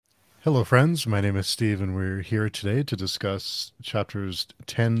Hello, friends. My name is Steve, and we're here today to discuss chapters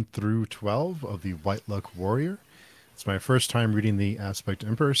 10 through 12 of the White Luck Warrior. It's my first time reading the Aspect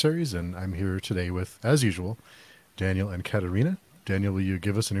Emperor series, and I'm here today with, as usual, Daniel and Katarina. Daniel, will you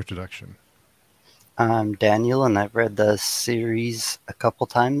give us an introduction? I'm Daniel, and I've read the series a couple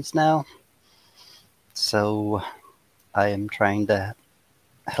times now. So I am trying to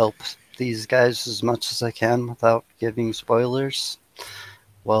help these guys as much as I can without giving spoilers,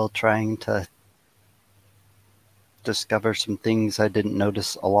 while trying to discover some things I didn't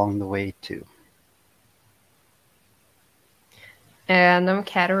notice along the way, too. And I'm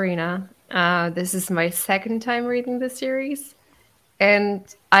Katarina. This is my second time reading the series, and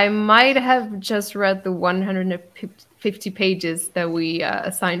I might have just read the 150 pages that we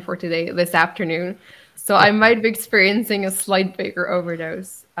assigned for today, this afternoon. So I might be experiencing a slight Baker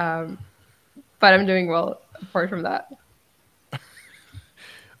overdose, but I'm doing well apart from that.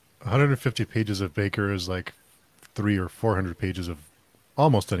 150 pages of Baker is like 300 or 400 pages of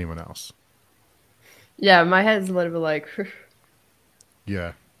almost anyone else. Yeah, my head's a little bit like,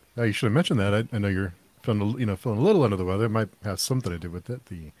 Yeah. Now, you should have mentioned that. I know you're feeling a little under the weather. It might have something to do with it,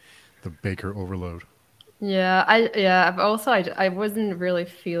 the Baker overload. I've also I wasn't really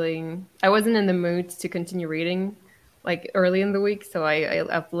feeling I wasn't in the mood to continue reading like early in the week, so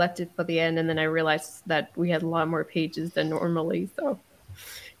I've left it for the end, and then I realized that we had a lot more pages than normally. So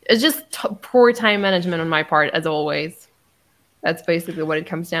it's just poor time management on my part, as always. That's basically what it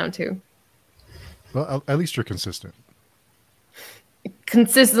comes down to. Well, at least you're consistent.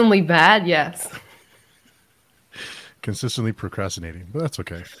 Consistently bad, yes. Consistently procrastinating, but that's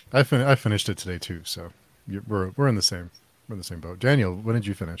okay. I finished it today too, so we're in the same boat. Daniel, when did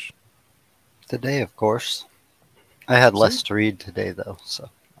you finish? Today, of course. I had See, less to read today, though, so.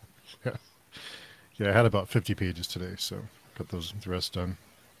 yeah, yeah, I had about 50 pages today, so got the rest done.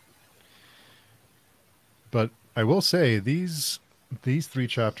 But I will say these three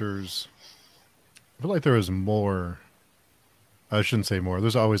chapters, I feel like there was more. I shouldn't say more.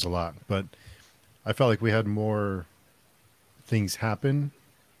 There's always a lot, but I felt like we had more things happen,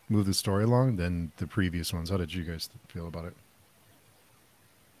 move the story along than the previous ones. How did you guys feel about it?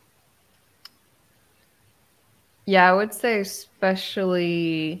 Yeah, I would say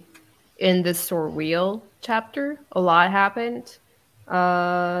especially in the Sorwheel chapter, a lot happened.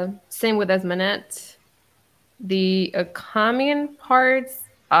 Same with Esmanet. The Akamian parts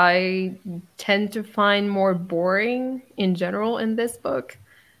I tend to find more boring in general in this book.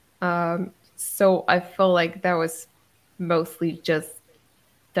 So I feel like that was mostly just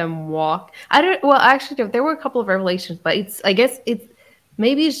them walk. I don't. Well, actually, there were a couple of revelations, but it's. I guess it's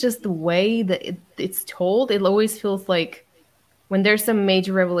maybe it's just the way that it's told. It always feels like when there's some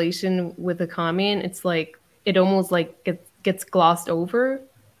major revelation with the Kamian, it's like it almost like gets glossed over.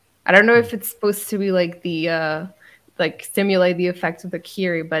 I don't know if it's supposed to be like the like simulate the effects of the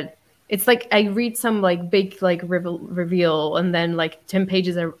Kiri, but it's like I read some like big like reveal, and then like 10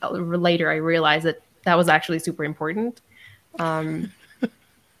 pages later, I realize that that was actually super important. Um,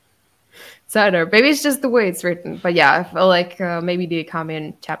 so I don't know. Maybe it's just the way it's written, but yeah, I feel like maybe the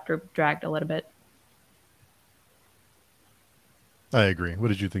Kamian chapter dragged a little bit. I agree. What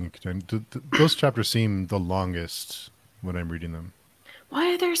did you think? Those chapters seem the longest when I'm reading them.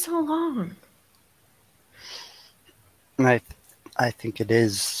 Why are they so long? I, I think it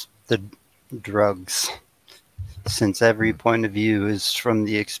is the drugs, since every point of view is from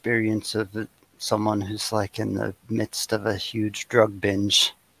the experience of someone who's like in the midst of a huge drug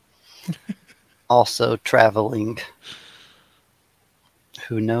binge, also traveling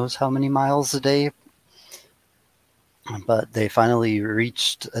who knows how many miles a day, but they finally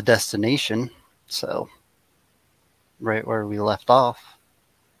reached a destination, so right where we left off.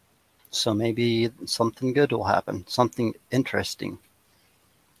 So maybe something good will happen, something interesting.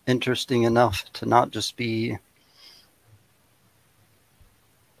 Interesting enough to not just be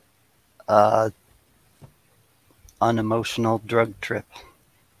a unemotional drug trip.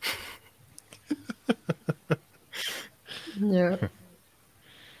 Yeah.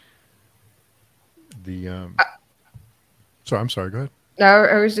 The sorry, I'm sorry. Go ahead. No,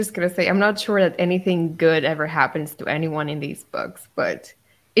 I was just gonna say I'm not sure that anything good ever happens to anyone in these books, but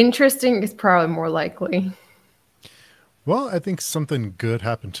interesting is probably more likely. Well, I think something good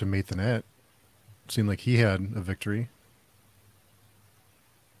happened to Mathanet. Seemed like he had a victory.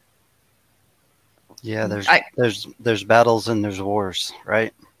 Yeah, there's I there's there's battles and there's wars,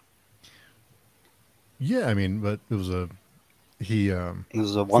 right? Yeah, I mean, but it was a he This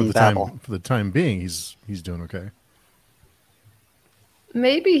is a one battle. for the time being, he's doing okay.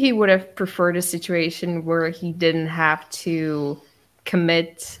 maybe he would have preferred a situation where he didn't have to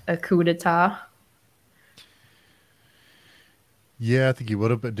commit a coup d'etat. Yeah, I think he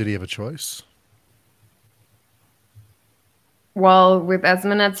would have, but did he have a choice? Well, with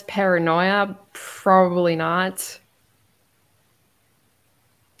Esmenet's paranoia, probably not.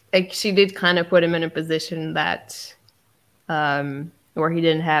 Like, she did kind of put him in a position that where he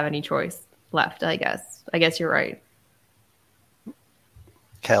didn't have any choice left, I guess. I guess you're right.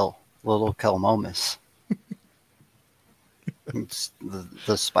 Little Kelmomus. It's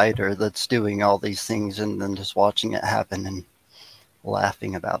the spider that's doing all these things and then just watching it happen and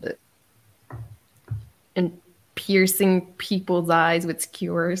laughing about it. And piercing people's eyes with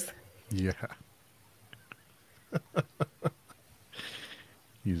skewers. Yeah.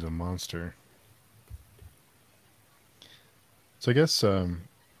 He's a monster. So I guess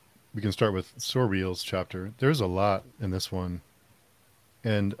we can start with Sorreel's chapter. There's a lot in this one.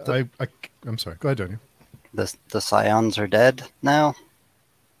 And I'm sorry. Go ahead, Daniel. The Scions are dead now.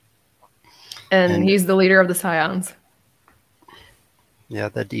 And he's the leader of the Scions. Yeah,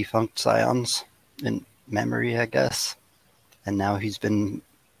 the defunct Scions in memory, I guess. And now he's been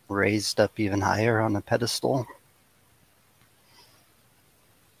raised up even higher on a pedestal.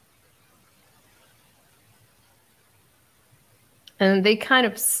 And they kind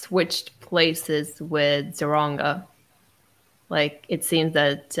of switched places with Zoronga. Like, it seems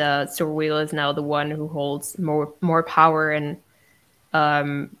that Sorweel is now the one who holds more power and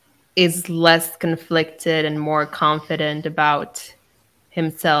is less conflicted and more confident about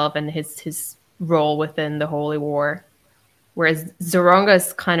himself and his role within the Holy War. Whereas Zoronga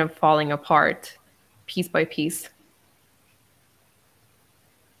is kind of falling apart piece by piece.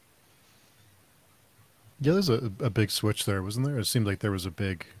 Yeah, there's a big switch there, wasn't there? It seemed like there was a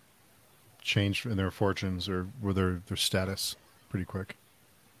big change in their fortunes or their status pretty quick.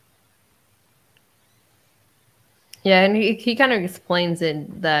 Yeah, and he kind of explains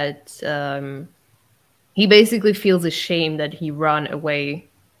it that he basically feels ashamed that he ran away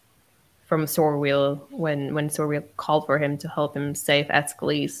from Sorweel when Sorweel called for him to help him save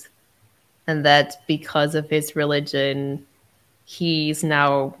Escalise. And that because of his religion, he's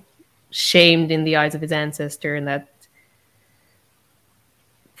now shamed in the eyes of his ancestor, and that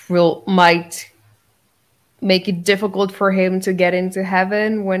might make it difficult for him to get into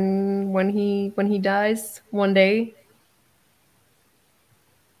heaven when he dies one day.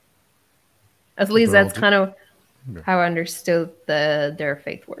 At least that's kind of how I understood their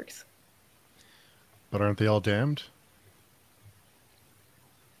faith works. But aren't they all damned?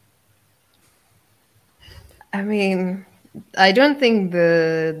 I mean, I don't think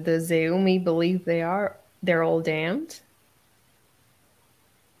the Zeumi believe they're all damned.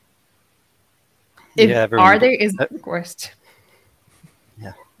 Are they is the question.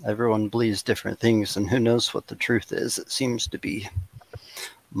 Yeah, everyone believes different things, and who knows what the truth is. It seems to be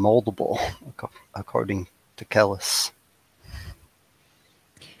moldable, according to Kellis.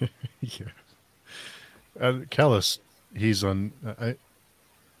 Yeah. Kellis, he's on. I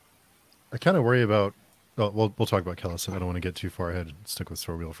kind of worry about. Well, we'll talk about Kellis, and I don't want to get too far ahead and stick with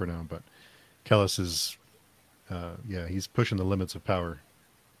Sorweel for now. But Kellis is, he's pushing the limits of power.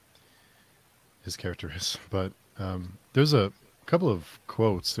 His character is, but there's a couple of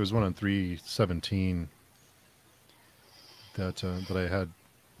quotes. There's one on 3:17 that I had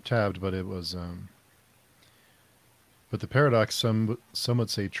tabbed, but it was. But the paradox, some would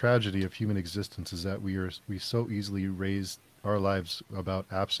say, tragedy of human existence is that we so easily raise our lives about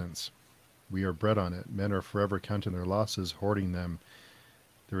absence. We are bred on it. Men are forever counting their losses, hoarding them.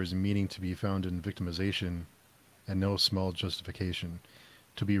 There is meaning to be found in victimization, and no small justification.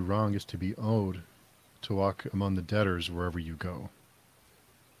 To be wrong is to be owed. To walk among the debtors wherever you go.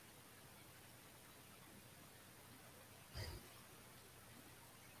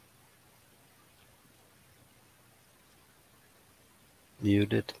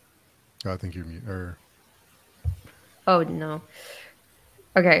 Muted. I think you're muted. Oh no.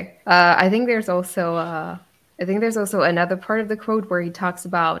 Okay. I think there's also another part of the quote where he talks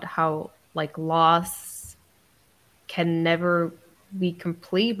about how like loss can never be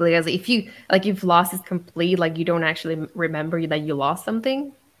complete, because if loss is complete, like you don't actually remember that you lost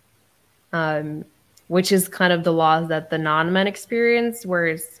something, which is kind of the loss that the non-men experience,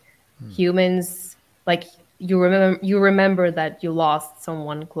 whereas humans, like you remember that you lost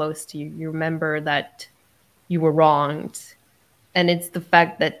someone close to you, you remember that you were wronged, and it's the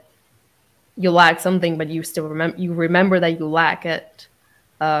fact that you lack something but you still remember that you lack it.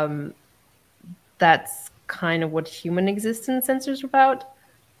 That's kind of what human existence centers about.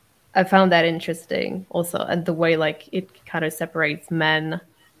 I found that interesting also, and the way like it kind of separates men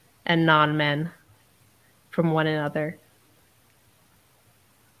and non-men from one another.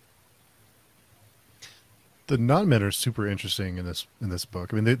 The non-men are super interesting in this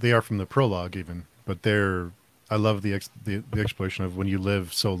book. I mean, they are from the prologue even, but they're. I love the exploration of when you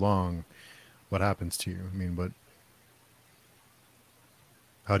live so long, what happens to you. I mean, what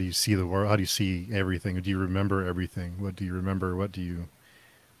how do you see the world? How do you see everything? Do you remember everything? What do you remember? What do you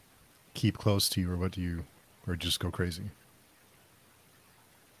keep close to you, or what do you, or just go crazy?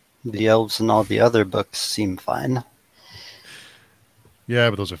 The elves and all the other books seem fine. Yeah,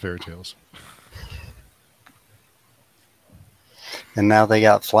 but those are fairy tales. And now they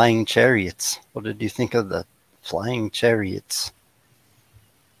got flying chariots. What did you think of the flying chariots?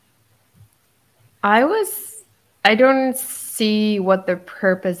 I don't see what the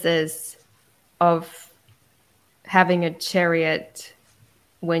purpose is of having a chariot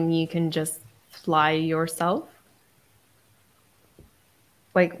when you can just fly yourself.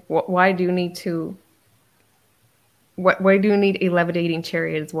 Like, why do you need to? Why do you need a levitating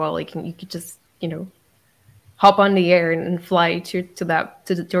chariot as well? Like, you could just, hop on the air and fly to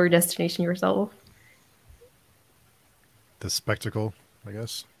your destination yourself. The spectacle, I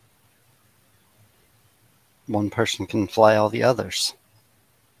guess. One person can fly all the others.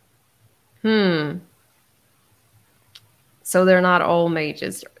 So they're not all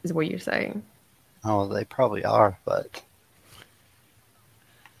mages, is what you're saying? Oh, they probably are, but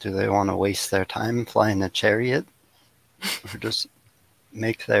do they want to waste their time flying a chariot? Or just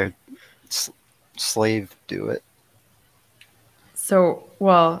make their slave do it? So,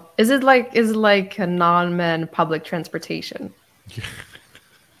 well, is it like a non-man public transportation?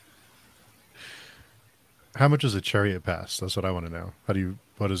 How much is a chariot pass? That's what I want to know.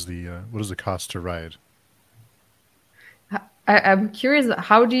 What is the cost to ride? I'm curious.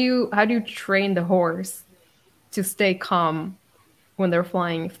 How do you train the horse to stay calm when they're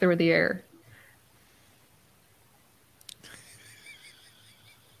flying through the air?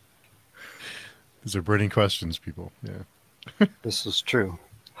 These are burning questions, people. Yeah. This is true.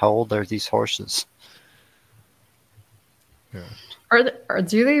 How old are these horses? Yeah. Or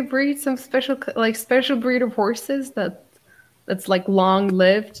do they breed some special breed of horses that's like long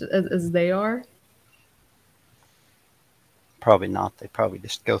lived as they are? Probably not. They probably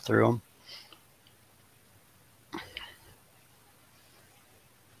just go through them.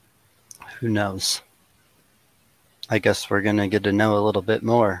 Who knows? I guess we're going to get to know a little bit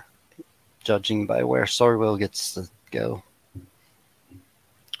more, judging by where Sorwell gets to go.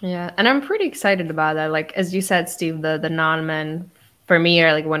 Yeah, and I'm pretty excited about that. Like, as you said, Steve, the non-men, for me,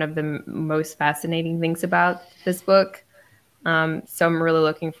 are like one of the most fascinating things about this book. So I'm really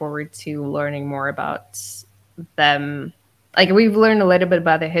looking forward to learning more about them. Like, we've learned a little bit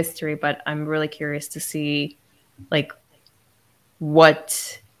about their history, but I'm really curious to see, like,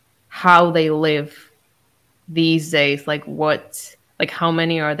 how they live these days. Like, how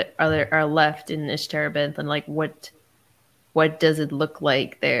many are left in Ishtarabith, and like what does it look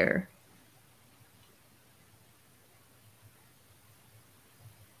like there?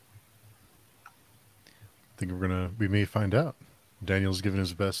 I think we may find out. Daniel's given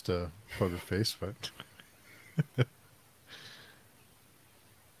his best poker face, but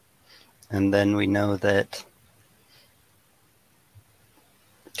And then we know that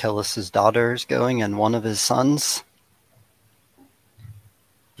Kellis's daughter is going, and one of his sons.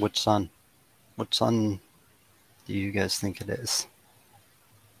 Which son? Which son do you guys think it is?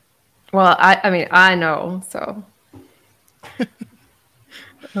 Well, I mean, I know, so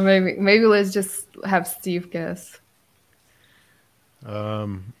maybe let's just have Steve guess.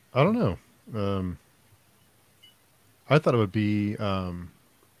 I don't know. I thought it would be.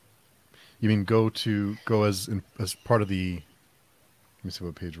 You mean go as part of the? Let me see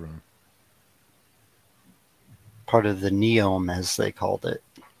what page we're on. Part of the Neom, as they called it.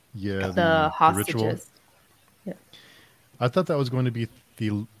 Yeah, the ritual. hostages. Yeah. I thought that was going to be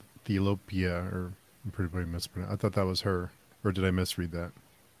Theolopia, or I'm pretty mispronounced. I thought that was her, or did I misread that?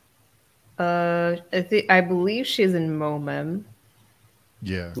 I believe she's in Momem.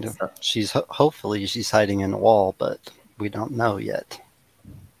 Yeah. She's hopefully she's hiding in a wall, but we don't know yet.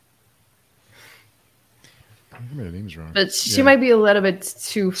 My name's wrong. But she might be a little bit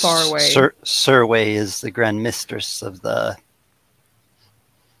too far away. Surway is the grand mistress of the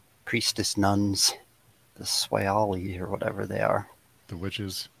priestess nuns, the Swayali or whatever they are. The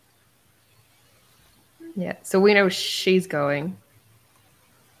witches. Yeah, so we know she's going.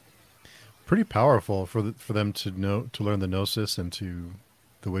 Pretty powerful for them to learn the gnosis, and to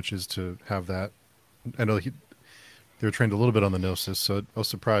the witches to have that. I know they were trained a little bit on the gnosis, so I was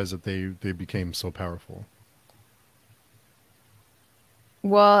surprised that they became so powerful.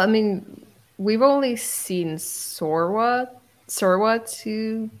 Well, I mean, we've only seen Sorwa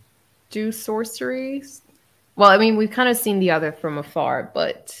to do sorceries. Well, I mean, we've kind of seen the other from afar,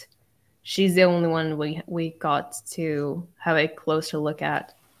 but she's the only one we got to have a closer look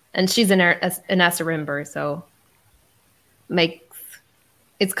at, and she's an Asarimber, so makes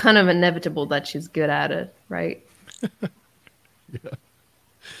it's kind of inevitable that she's good at it, right? Yeah.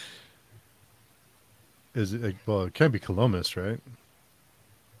 Is it well? It can't be Colomus, right?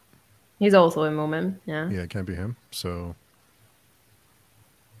 He's also a Moomin, yeah. Yeah, it can't be him. So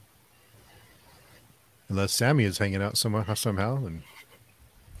unless Sammy is hanging out somehow, then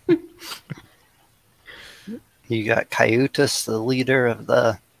You got Caiutus, the leader of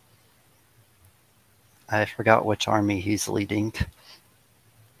the... I forgot which army he's leading.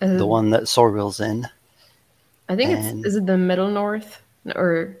 The one that Sorwill's in. I think is it the Middle North?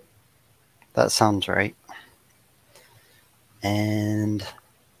 Or that sounds right. And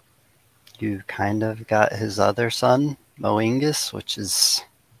you kind of got his other son, Moengus, which is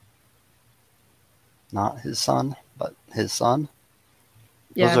not his son, but his son.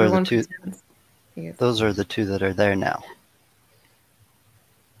 Yeah, those are the two. Those are the two that are there now.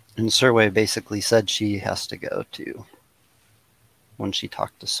 And Serway basically said she has to go too when she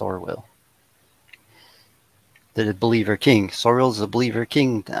talked to Sorwill. The Believer King. Sorwill's a Believer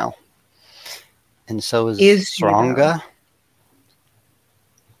King now. And so is Stronga.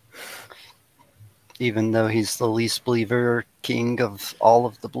 Even though he's the least Believer King of all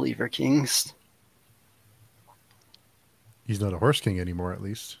of the Believer Kings. he's not a horse king anymore, at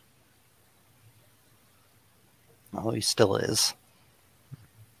least. Well, he still is.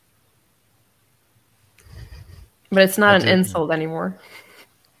 But it's not an insult anymore.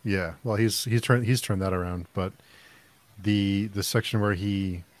 Yeah, well, he's turned that around. But the section where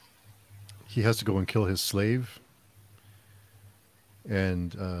he has to go and kill his slave,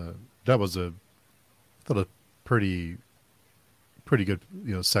 and that was a pretty good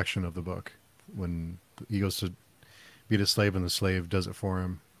section of the book when he goes to beat a slave and the slave does it for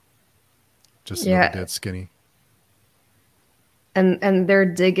him, just another dead skinny. And they're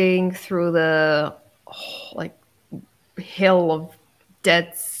digging through the hill of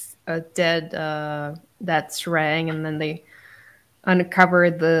dead that's rang, and then they uncover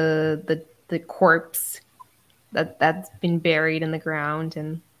the corpse that's been buried in the ground,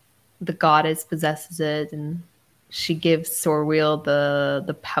 and the goddess possesses it, and she gives Sorwill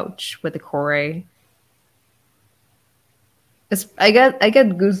the pouch with the core. I get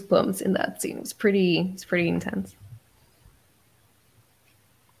goosebumps in that scene. It's pretty intense.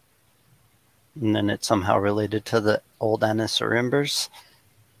 And then it's somehow related to the old Anisarimbers.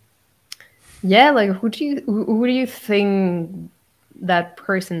 Yeah, like who do you think that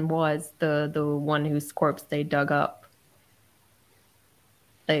person was? The one whose corpse they dug up.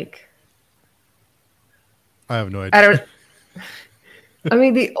 Like, I have no idea. I don't. I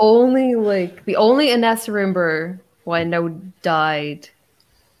mean, the only Anesarimber who I know died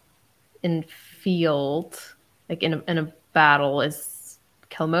in field, like in a battle, is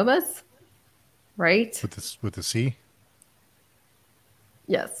Kelmomus. Right? With the C?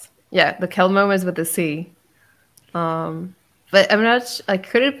 Yes. Yeah, the Kelmomas with the C. But I'm not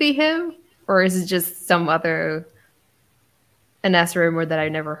could it be him? Or is it just some other Anesarimber that I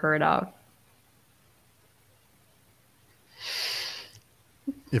never heard of?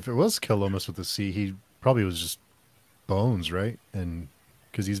 If it was Kelomus with the C, he probably was just bones, right? And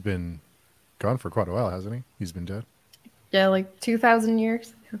because he's been gone for quite a while, hasn't he? He's been dead. Yeah, like 2,000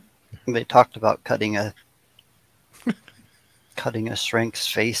 years. They talked about cutting a shrink's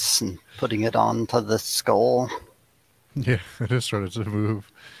face and putting it onto the skull. Yeah, it just started to move.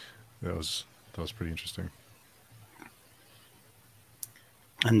 That was pretty interesting.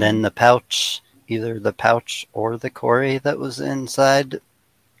 And then the pouch, either the pouch or the core that was inside,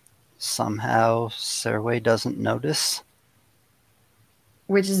 somehow Serway doesn't notice.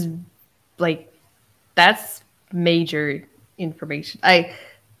 Which is that's major information. I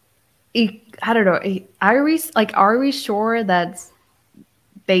don't know. Are we sure that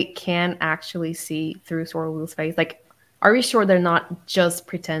they can actually see through Sorwill's face? Like, are we sure they're not just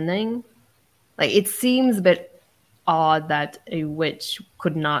pretending? Like, it seems a bit odd that a witch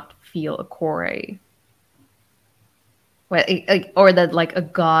could not feel a core. Well, or that a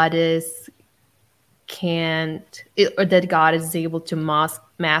goddess can't, or that goddess is able to mask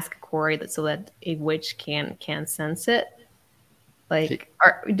a core so that a witch can sense it.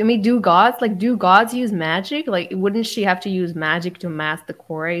 Do gods use magic? Wouldn't she have to use magic to mask the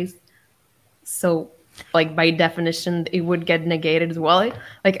cores? So, by definition, it would get negated as well.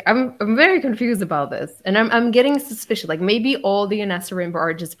 I'm very confused about this, and I'm getting suspicious. Maybe all the Anesarimber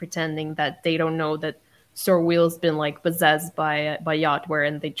are just pretending that they don't know that Sorwheel's been like possessed by Yatwer,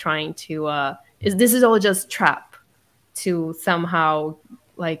 and they're trying to this is all just trap to somehow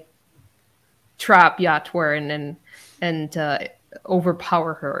like trap Yatwer and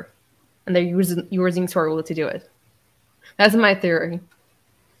overpower her, and they're using Sorwheel to do it. That's my theory.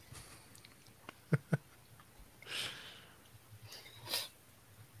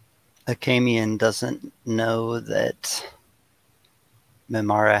 Akamian doesn't know that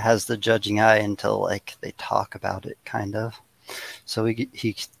Mimara has the judging eye until like they talk about it, kind of. So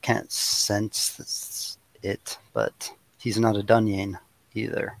he can't sense it, but he's not a Dunyan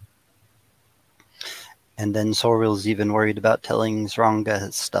either. And then Sorwheel's even worried about telling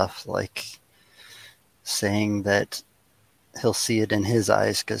Zranga stuff, like saying that he'll see it in his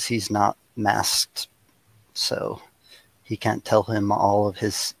eyes because he's not masked, so he can't tell him all of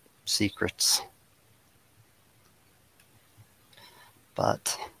his secrets.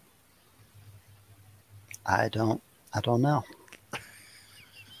 But I don't know.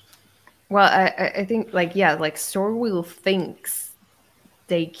 Well, I think like Sorwheel thinks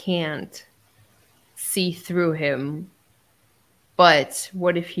they can't see through him, but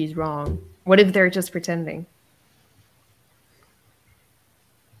what if he's wrong? What if they're just pretending?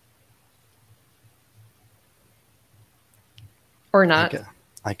 Or not?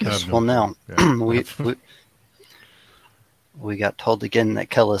 I guess we'll know. Yeah. we got told again that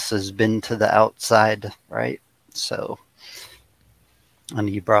Kellis has been to the outside, right? So, and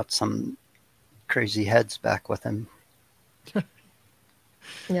he brought some crazy heads back with him.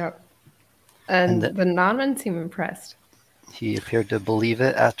 Yep. And the non-men seem impressed. He appeared to believe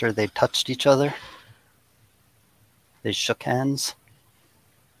it after they touched each other. They shook hands.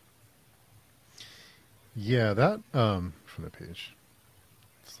 Yeah, that from the page.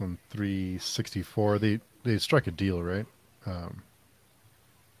 It's on 364. They strike a deal, right?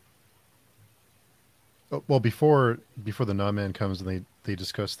 Well, before the non-man comes and they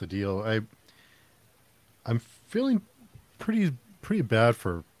discuss the deal, I'm feeling pretty bad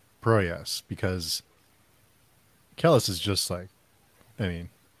for Proyas because Kellis is just like, I mean,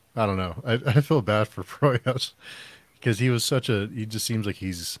 I don't know. I feel bad for Proyas because he just seems like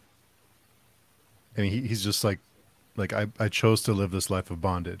he's just like I chose to live this life of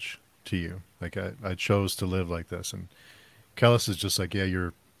bondage to you. Like I chose to live like this. And Kellis is just like, yeah,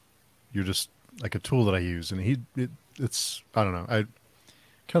 you're just like a tool that I use. And it's, I don't know. I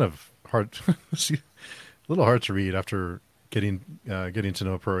kind of hard, a little hard to read after getting to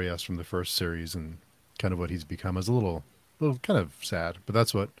know Proyas from the first series and kind of what he's become is a little kind of sad, but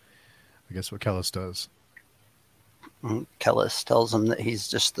that's what Kellis does. Kellis tells him that he's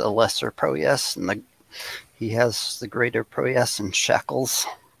just the lesser Proyas and he has the greater Proyas in shackles.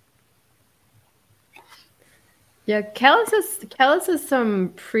 Yeah, Kellis has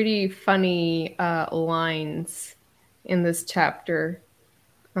some pretty funny lines in this chapter.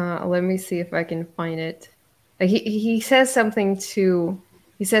 Let me see if I can find it. He says something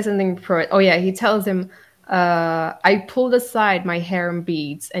pro. Oh yeah, he tells him, "I pulled aside my harem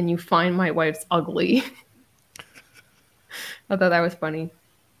beads, and you find my wife's ugly." I thought that was funny.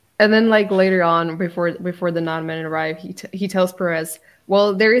 And then, like later on, before the non-men arrive, he tells Perez,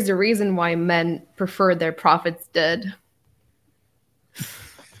 "Well, there is a reason why men prefer their prophets dead."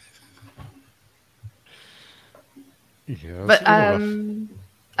 Yeah, but I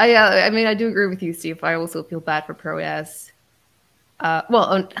mean, I do agree with you, Steve. I also feel bad for Proyas.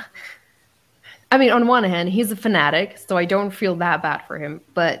 On one hand, he's a fanatic, so I don't feel that bad for him.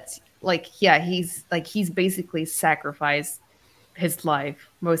 But he's basically sacrificed his life,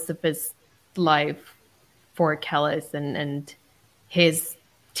 most of his life, for Kellis and his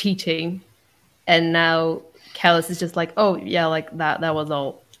teaching, and now Kellis is just like, oh yeah, like that was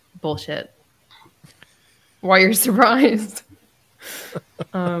all bullshit. Why you're surprised?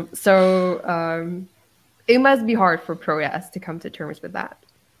 It must be hard for Proyas to come to terms with that.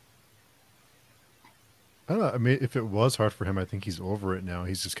 I don't know. I mean, if it was hard for him, I think he's over it now.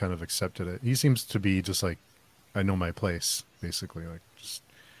 He's just kind of accepted it. He seems to be just like, I know my place, basically. Like, just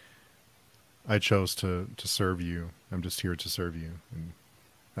I chose to serve you. I'm just here to serve you. And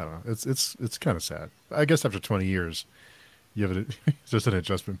I don't know. It's kind of sad. I guess after 20 years, you have just an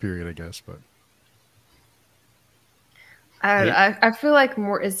adjustment period, I guess. But I feel like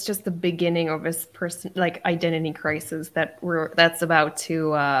it's just the beginning of his identity crisis that's about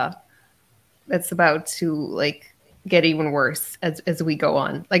to like get even worse as we go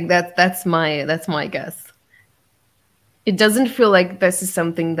on. Like that's my guess. It doesn't feel like this is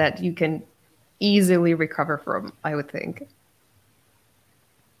something that you can easily recover from, I would think.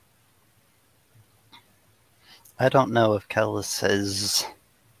 I don't know if Kellis has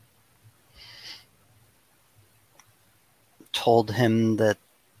told him that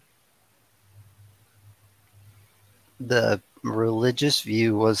the religious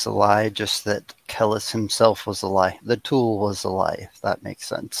view was a lie, just that Kellis himself was a lie. The tool was a lie, if that makes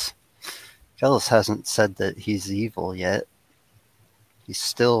sense. Kellis hasn't said that he's evil yet. He's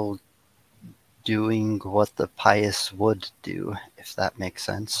still doing what the pious would do, if that makes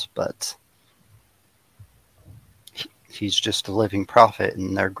sense, but he's just a living prophet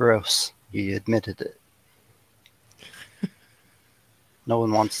and they're gross. He admitted it. No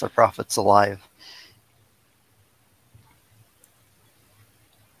one wants their prophets alive.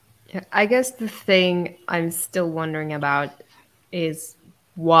 Yeah, I guess the thing I'm still wondering about is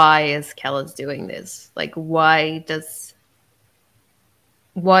why is Kellis doing this? Like, why does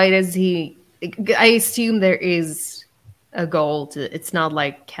he? I assume there is a goal to. It's not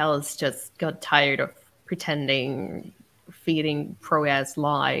like Kellis just got tired of pretending, feeding Proyas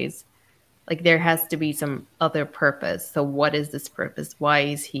lies. Like, there has to be some other purpose. So, what is this purpose? Why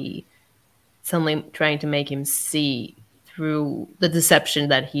is he suddenly trying to make him see through the deception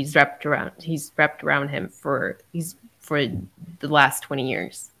that he's wrapped around him for the last 20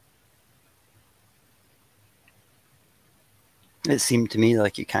 years? It seemed to me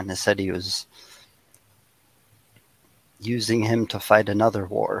like you kind of said he was using him to fight another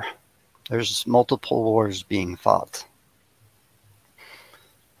war. There's multiple wars being fought.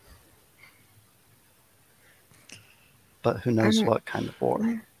 But who knows what kind of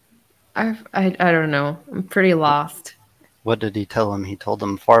war? I don't know. I'm pretty lost. What did he tell him? He told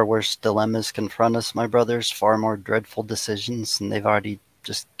him far worse dilemmas confront us, my brothers, far more dreadful decisions, and they've already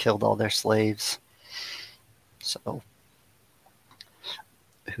just killed all their slaves. So,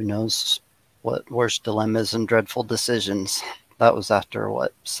 who knows what worse dilemmas and dreadful decisions. That was after,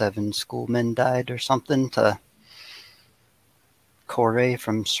 7 schoolmen died or something to Corey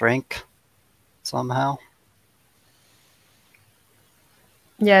from Srank somehow.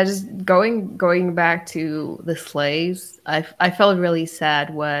 Yeah, just going back to the slaves, I felt really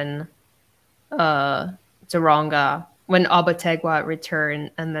sad when Zoronga, when Abategua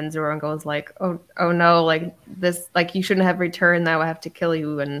returned, and then Zoronga was like, oh no, like this, like you shouldn't have returned, now I have to kill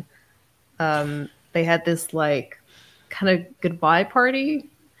you. And they had this like kind of goodbye party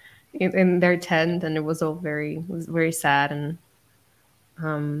in their tent, and it was very sad. And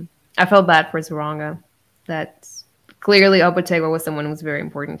I felt bad for Zoronga, that clearly Abategua was someone who was very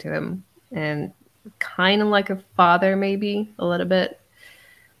important to him, and kind of like a father, maybe a little bit.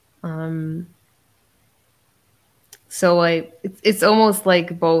 So like it's almost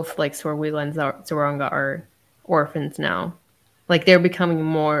like both like Sorwila and Zoronga are orphans now. Like they're becoming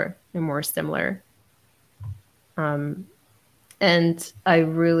more and more similar. And I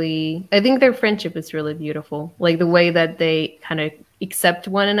think their friendship is really beautiful. Like the way that they kind of accept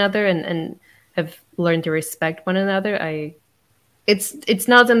one another and have learned to respect one another. It's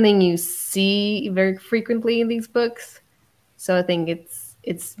not something you see very frequently in these books. So I think it's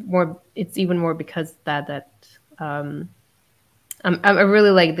even more because that I really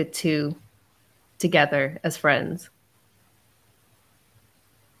like the two together as friends.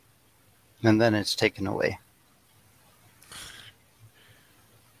 And then it's taken away.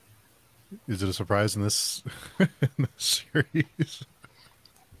 Is it a surprise in this, in this series?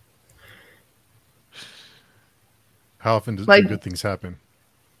 How often do good things happen?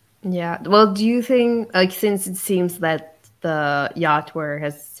 Yeah. Well, do you think, like, since it seems that the Yatwer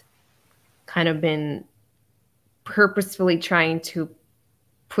has kind of been purposefully trying to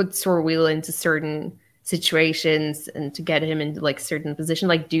put Sorwila into certain situations and to get him into like certain position,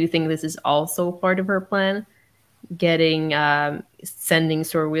 like, do you think this is also part of her plan, getting sending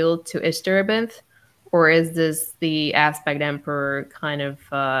Sorwila to Ishtarabinth, or is this the Aspect Emperor kind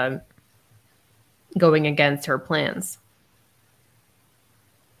of going against her plans?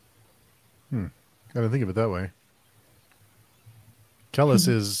 I didn't think of it that way. Kellis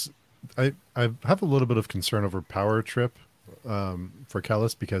is, I have a little bit of concern over power trip for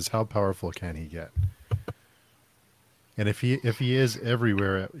Kellis, because how powerful can he get? And if he is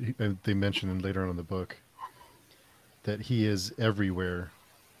everywhere, they mention later on in the book that he is everywhere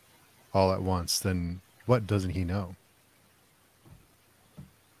all at once, then what doesn't he know?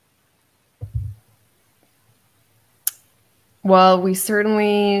 Well, we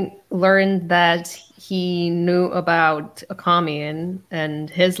certainly learned that he knew about Akami and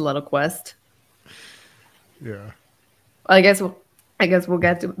his little quest. Yeah. I guess we'll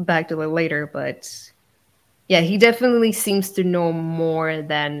get back to it later, but yeah, he definitely seems to know more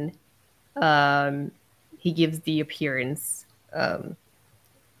than he gives the appearance that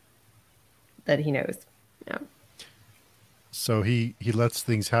he knows. Yeah. So he lets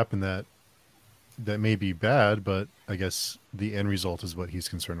things happen that that may be bad, but I guess the end result is what he's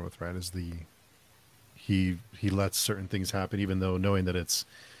concerned with, right? Is he lets certain things happen, even though knowing that it's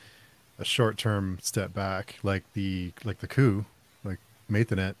a short-term step back, like the coup, like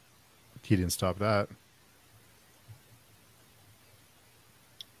Maithanet, he didn't stop that.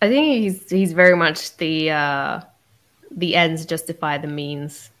 I think he's very much the ends justify the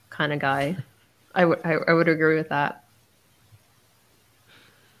means kind of guy. I would agree with that.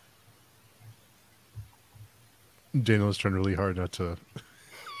 Daniel is trying really hard not to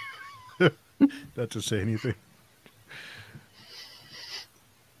not to say anything.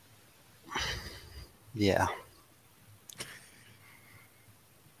 Yeah.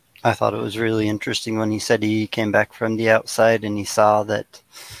 I thought it was really interesting when he said he came back from the outside and he saw that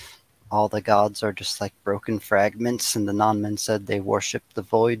all the gods are just like broken fragments, and the non-men said they worship the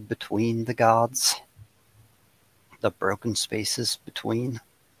void between the gods, the broken spaces between.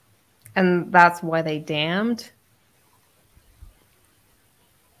 And that's why they damned.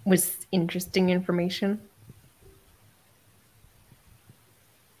 Was interesting information.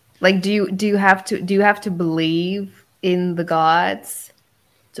 Like, do you have to believe in the gods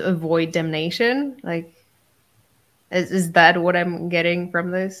to avoid damnation? Like, is that what I'm getting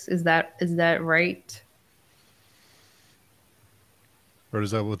from this? Is that right? Or is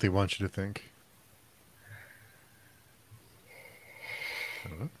that what they want you to think? I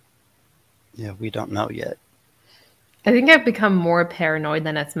don't know. Yeah, we don't know yet. I think I've become more paranoid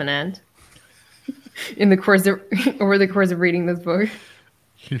than Esmonand in the course of over the course of reading this book.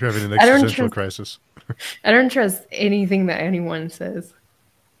 You're having an existential crisis. I don't trust anything that anyone says,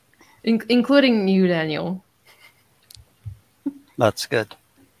 including you, Daniel. That's good.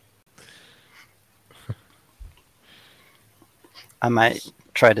 I might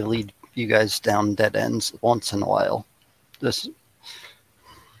try to lead you guys down dead ends once in a while. Just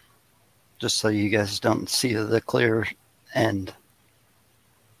so you guys don't see the clear end.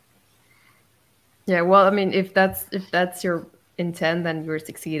 Yeah, well, I mean, if that's your intent, then you're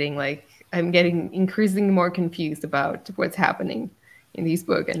succeeding. Like, I'm getting increasingly more confused about what's happening in these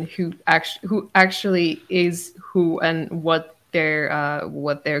books and who actually is who and what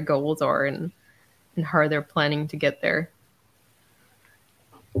their goals are and how they're planning to get there.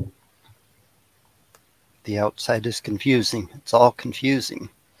 The outside is confusing. It's all confusing.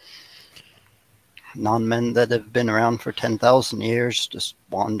 Non-men that have been around for 10,000 years, just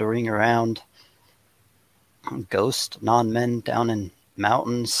wandering around. Ghost non-men down in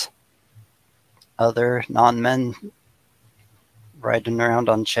mountains. Other non-men riding around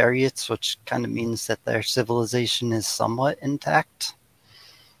on chariots, which kind of means that their civilization is somewhat intact.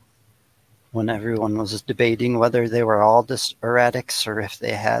 When everyone was debating whether they were all just erratics or if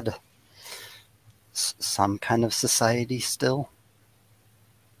they had some kind of society still.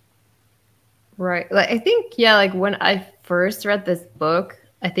 Right. Like, I think, yeah, like when I first read this book,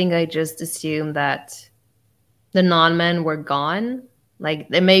 I think I just assumed that the non-men were gone. Like,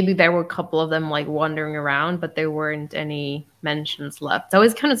 maybe there were a couple of them like wandering around, but there weren't any mentions left. So I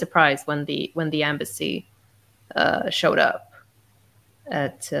was kind of surprised when the embassy showed up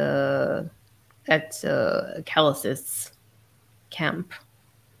at Callus's camp.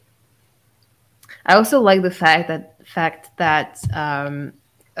 I also like the fact that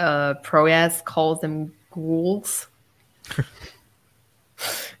Proyas calls them ghouls.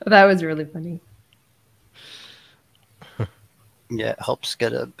 That was really funny. Yeah, it helps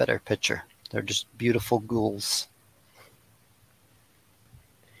get a better picture. They're just beautiful ghouls.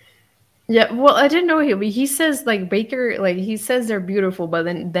 Yeah, well, I didn't know he says like Baker, like he says they're beautiful, but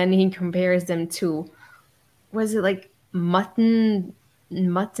then he compares them to, was it like mutton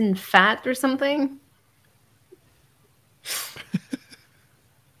fat or something?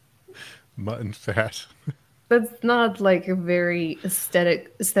 Mutton fat. That's not like a very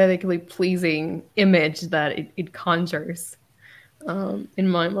aesthetically pleasing image that it conjures in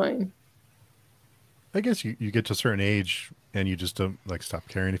my mind. I guess you get to a certain age and you just don't like stop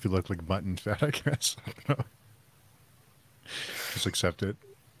caring if you look like mutton fat, I guess. I don't know. Just accept it.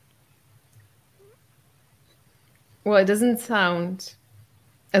 Well, it doesn't sound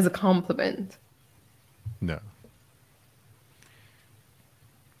as a compliment. No.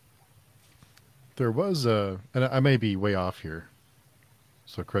 There was and I may be way off here,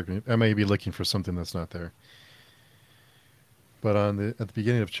 so correct me. I may be looking for something that's not there. But at the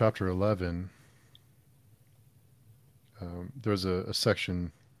beginning of chapter 11, there's a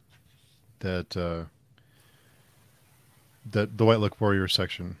section that the White Look Warrior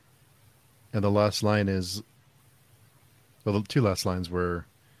section, and the last line is, well, the two last lines were,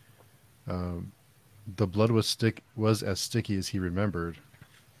 the blood was as sticky as he remembered,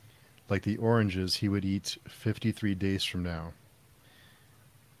 like the oranges he would eat 53 days from now.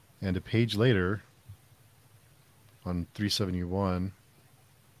 And a page later, on 371,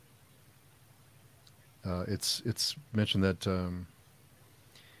 it's mentioned that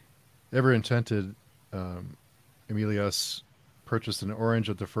ever intended Emilius purchased an orange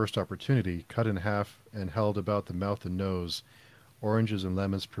at the first opportunity, cut in half and held about the mouth and nose. Oranges and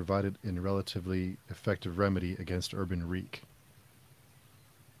lemons provided in relatively effective remedy against urban reek.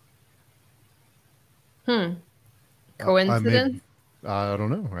 Coincidence? I don't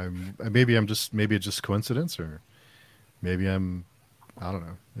know. Maybe it's just coincidence, or maybe I don't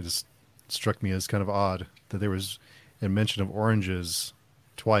know. It just struck me as kind of odd that there was a mention of oranges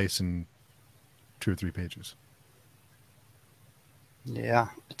twice in 2 or 3 pages. Yeah,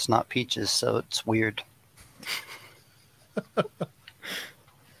 it's not peaches, so it's weird.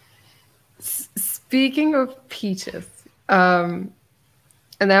 Speaking of peaches, and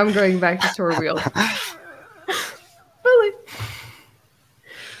now I'm going back to Sword Wheel. Really?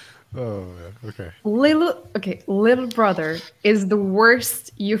 Oh, yeah. Okay. Little brother is the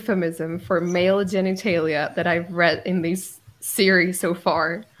worst euphemism for male genitalia that I've read in this series so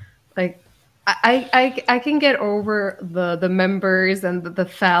far. Like, I can get over the members and the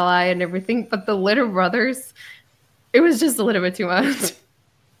phalli and everything, but the little brothers, it was just a little bit too much.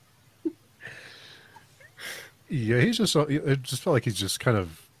 Yeah, it just felt like he's just kind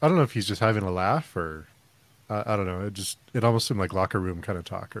of, I don't know if he's just having a laugh or I don't know. It almost seemed like locker room kind of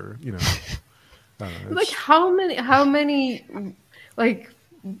talk, or I don't know, Like how many like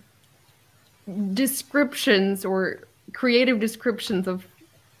descriptions or creative descriptions of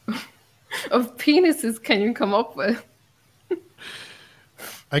penises can you come up with?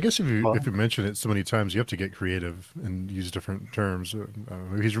 I guess if you mention it so many times, you have to get creative and use different terms.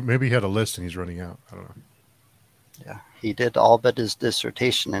 Maybe he had a list and he's running out. I don't know. Yeah, he did all but his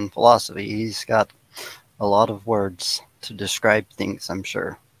dissertation in philosophy. He's got a lot of words to describe things, I'm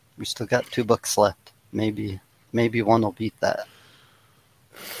sure. We still got 2 books left. Maybe one will beat that.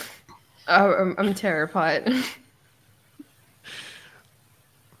 Oh, I'm terrified.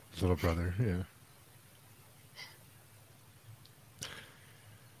 Little brother, yeah.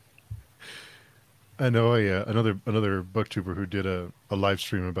 I know another booktuber who did a live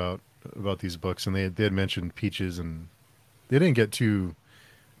stream about these books, and they had mentioned peaches, and they didn't get too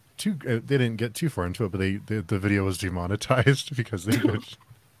far into it, but the video was demonetized because they mentioned.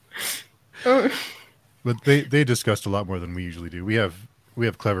 But they discussed a lot more than we usually do. We have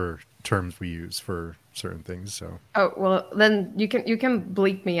clever terms we use for certain things. So. Oh well, then you can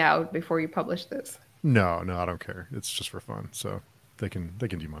bleep me out before you publish this. No, I don't care. It's just for fun. So they can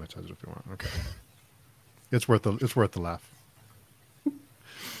demonetize it if they want. Okay. It's worth the laugh.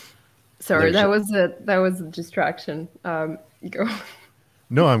 Sorry, that was a distraction. Go.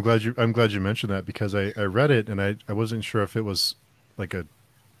 No, I'm glad you mentioned that, because I read it and I wasn't sure if it was like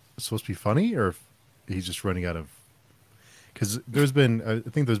supposed to be funny or if he's just running out of, because I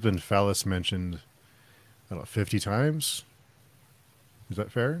think there's been phallus mentioned, I don't know, 50 times. Is that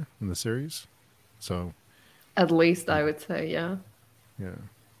fair in the series? So at least I would say, yeah.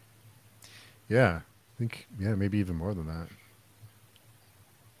 Yeah. I think maybe even more than that.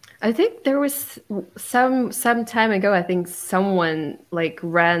 I think there was some time ago, I think someone like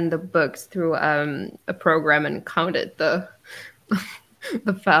ran the books through a program and counted the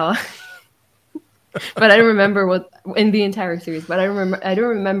phalla. But I don't remember what in the entire series. But I don't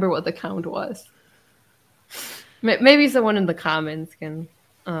remember what the count was. Maybe someone in the comments can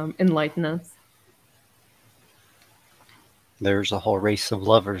enlighten us. There's a whole race of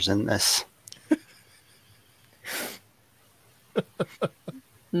lovers in this.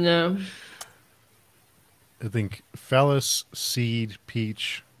 No. I think phallus, seed,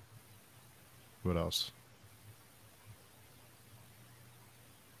 peach. What else?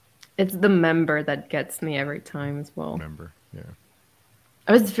 It's the member that gets me every time as well. Member, yeah.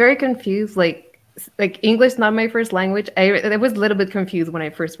 I was very confused. Like English, not my first language. I was a little bit confused when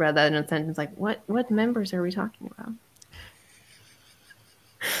I first read that in a sentence. Like, what members are we talking about?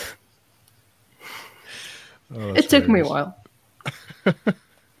 It took me a while.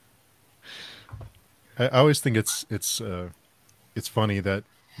 I always think it's funny that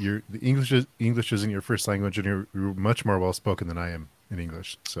the English isn't your first language, and you're much more well spoken than I am in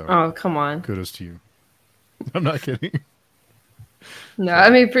English. So come on, kudos to you. I'm not kidding. No, I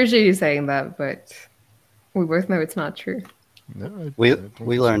mean, appreciate you saying that, but we both know it's not true. No,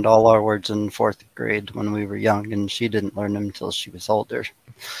 we learned all our words in 4th grade when we were young, and she didn't learn them until she was older.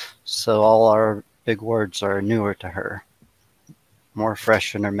 So all our big words are newer to her, more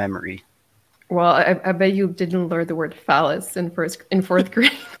fresh in her memory. Well, I bet you didn't learn the word phallus in 4th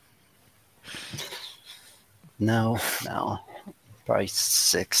grade. No. Probably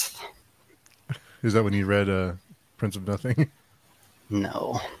 6th. Is that when you read Prince of Nothing?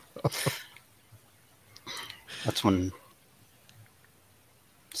 No. That's when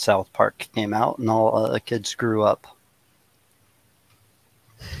South Park came out and all the kids grew up.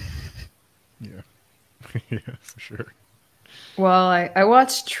 Yeah. Yeah, for sure. Well, I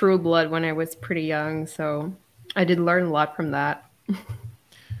watched True Blood when I was pretty young, so I did learn a lot from that.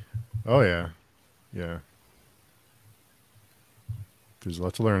 Oh, yeah. Yeah. There's a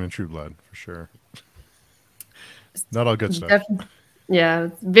lot to learn in True Blood, for sure. Not all good stuff. Yeah,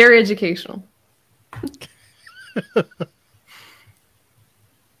 it's very educational.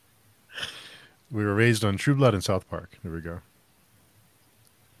 We were raised on True Blood and South Park. There we go.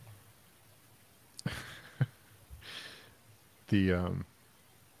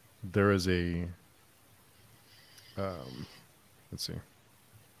 There is a let's see,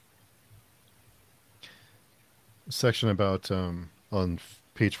 section about on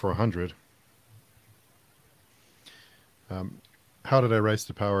page 400. How did I rise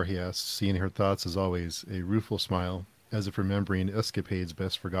to power? He asks, seeing her thoughts as always, a rueful smile, as if remembering escapades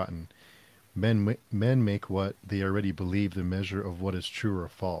best forgotten. Men make what they already believe the measure of what is true or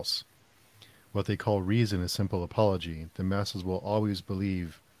false. What they call reason is simple apology. The masses will always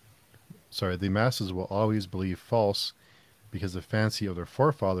believe false, because the fancy of their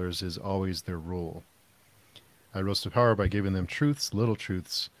forefathers is always their rule. I rose to power by giving them truths, little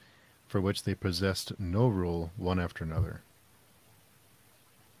truths, for which they possessed no rule, one after another.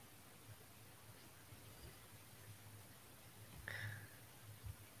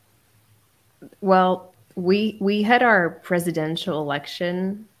 Well, we had our presidential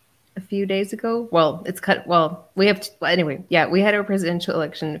election a few days ago. Well, it's cut. Well, we have anyway. Yeah, we had our presidential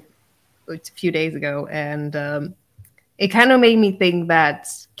election a few days ago, and it kind of made me think that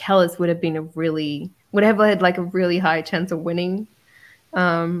Kellis would have had like a really high chance of winning.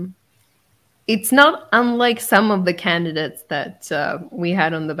 It's not unlike some of the candidates that we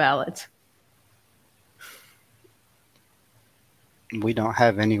had on the ballot. We don't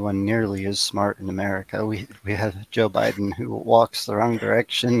have anyone nearly as smart in America. We have Joe Biden, who walks the wrong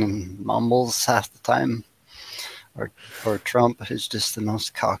direction and mumbles half the time. Or Trump, who's just the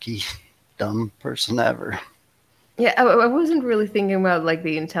most cocky, dumb person ever. Yeah, I wasn't really thinking about like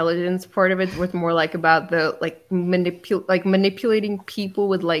the intelligence part of it. It was more like about the manipulating people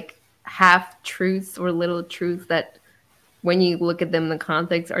with like half truths or little truths that, when you look at them in the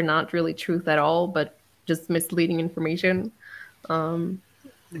context, are not really truth at all, but just misleading information.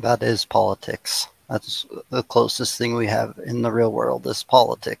 That is politics. That's the closest thing we have in the real world is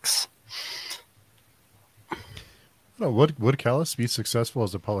politics. Would Kellis be successful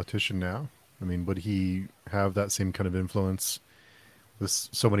as a politician now? I mean, would he have that same kind of influence with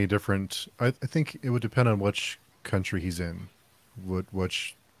so many different... I think it would depend on which country he's in,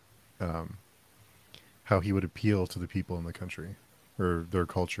 how he would appeal to the people in the country or their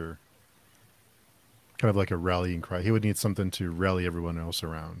culture. Kind of like a rallying cry. He would need something to rally everyone else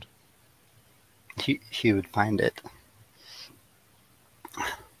around. He would find it.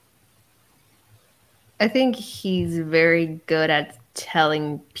 I think he's very good at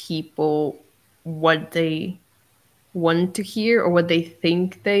telling people what they want to hear or what they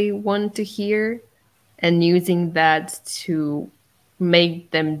think they want to hear, and using that to make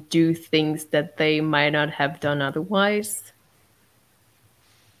them do things that they might not have done otherwise.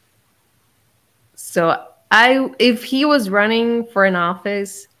 So if he was running for an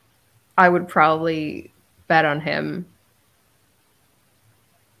office, I would probably bet on him.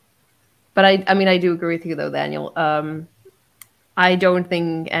 But I do agree with you though, Daniel. I don't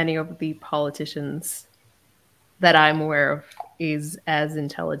think any of the politicians that I'm aware of is as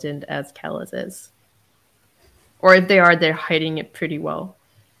intelligent as Kellis is. Or if they are, they're hiding it pretty well.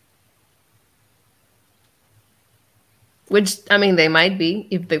 Which, I mean, they might be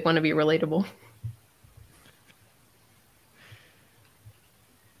if they want to be relatable.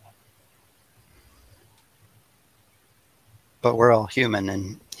 But we're all human,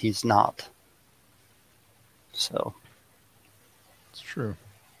 and he's not. So. It's true.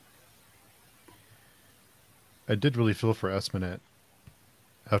 I did really feel for Esmenet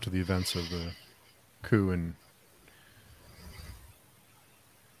after the events of the coup, and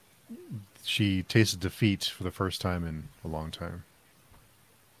she tasted defeat for the first time in a long time.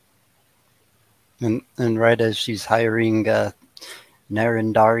 And right as she's hiring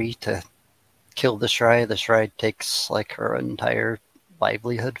Narendari to kill the Shrai takes like her entire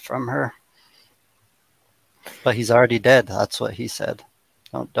livelihood from her. But he's already dead. That's what he said.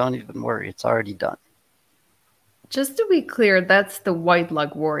 Don't even worry. It's already done. just to be clear, that's the White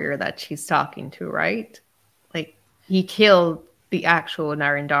Lug warrior that she's talking to, right? Like, he killed the actual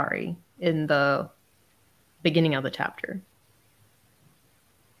Narendari in the beginning of the chapter.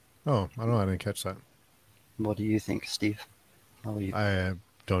 Oh, I don't know. I didn't catch that. What do you think, Steve? I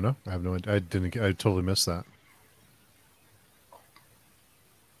don't know. I have no idea. I totally missed that.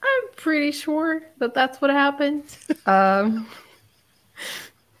 I'm pretty sure that that's what happened. I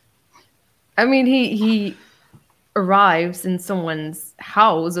mean, he arrives in someone's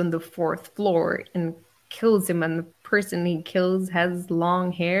house on the 4th floor and kills him, and the person he kills has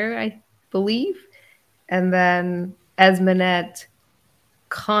long hair, I believe. And then Esmenet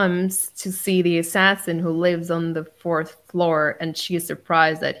comes to see the assassin who lives on the 4th floor, and she is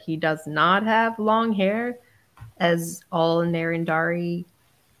surprised that he does not have long hair, as all Narendari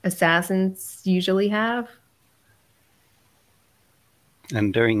assassins usually have.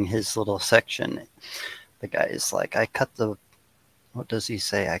 And during his little section, the guy is like, what does he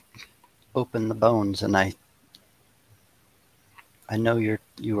say? I opened the bones and I know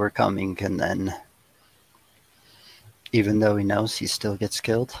you were coming, and then even though he knows he still gets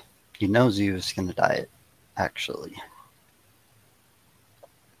killed, he knows he was going to die, actually.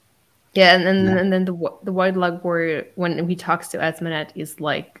 Yeah, and then the White Lug warrior, when he talks to Esmenet, he's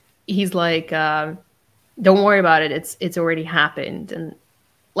like, don't worry about it. It's already happened, and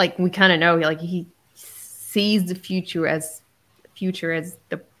like we kind of know, like he sees the future as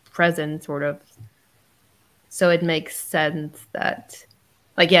the present, sort of. So it makes sense that,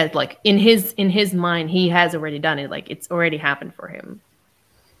 like, yeah, like in his mind, he has already done it. Like it's already happened for him,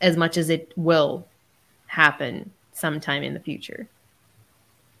 as much as it will happen sometime in the future.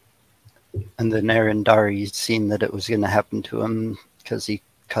 And the Narendari seen that it was going to happen to him because he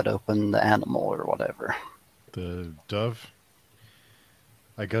cut open the animal or whatever. The dove.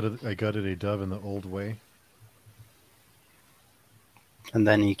 I gutted a dove in the old way. And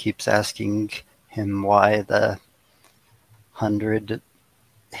then he keeps asking him why the 100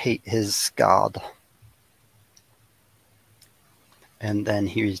 hate his god. And then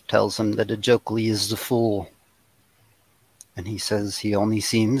he tells him that Ajokli is the fool. And he says he only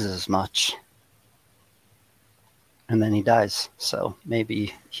seems as much. And then he dies. So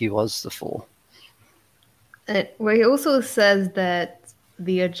maybe he was the fool. Where he also says that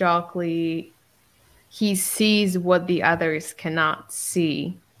the Ajokli, he sees what the others cannot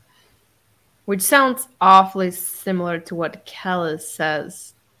see, which sounds awfully similar to what Kellis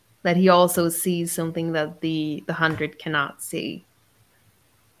says, that he also sees something that the 100 cannot see.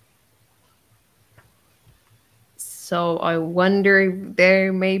 So I wonder if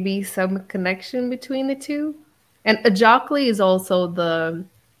there may be some connection between the two. And Ajokli is also the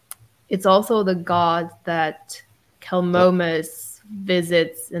god that Kelmomus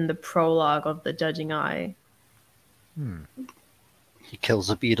visits in the prologue of the Judging Eye. He kills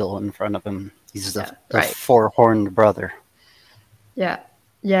a beetle in front of him. He's the right. four-horned brother. Yeah.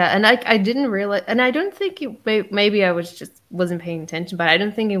 And I didn't realize, and I don't think maybe I wasn't paying attention, but I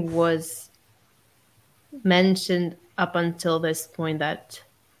don't think it was mentioned up until this point that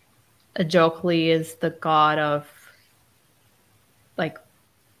Ajokli is the god of, like,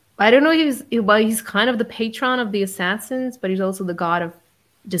 I don't know, he's kind of the patron of the assassins, but he's also the god of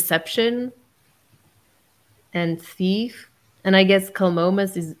deception and thief. And I guess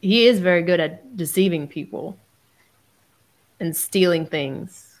Kelmomus is very good at deceiving people and stealing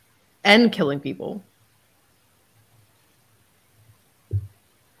things and killing people.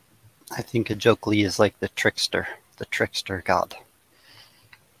 I think Ajokli is like the trickster god.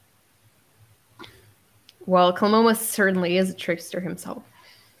 Well, Kelmomus certainly is a trickster himself.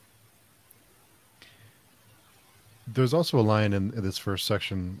 There's also a line in this first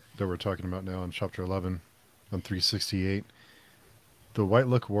section that we're talking about now in chapter 11 on 368. The White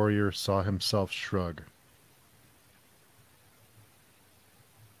Lug warrior saw himself shrug.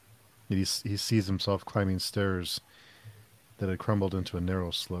 He sees himself climbing stairs that had crumbled into a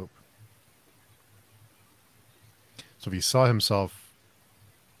narrow slope. So if he sees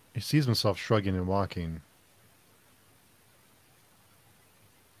himself shrugging and walking.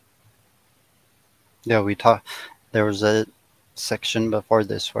 Yeah, there was a section before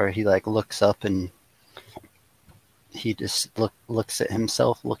this where he like looks up and he just looks at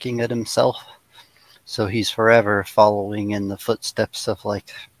himself, looking at himself. So he's forever following in the footsteps of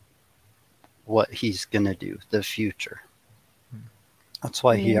like what he's going to do, the future. That's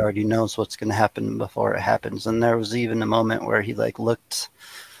why he already knows what's going to happen before it happens. And there was even a moment where he like looked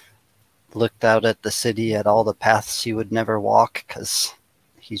out at the city, at all the paths he would never walk, because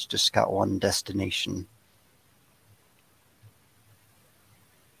he's just got one destination.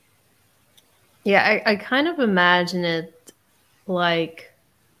 Yeah, I kind of imagine it like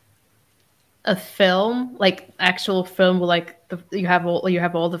a film, like actual film, like you have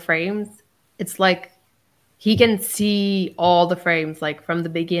all the frames. It's like he can see all the frames, like from the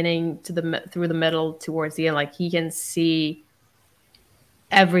beginning to through the middle towards the end. Like he can see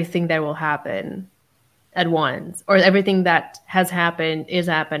everything that will happen at once, or everything that has happened, is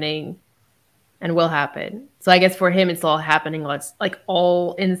happening, and will happen. So I guess for him, it's all happening. Like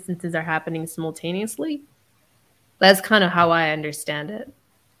all instances are happening simultaneously. That's kind of how I understand it.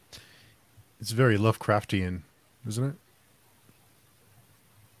 It's very Lovecraftian, isn't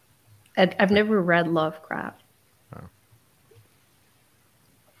it? I've never read Lovecraft.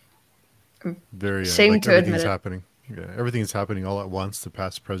 Very Shame like to admit everything's it. happening. Yeah, everything's happening all at once. The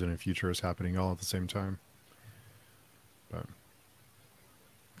past, present, and future is happening all at the same time. But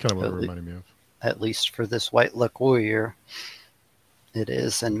kind of what it At, le- reminded me of. at least for this White Luck Warrior, it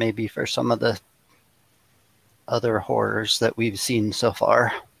is, and maybe for some of the other horrors that we've seen so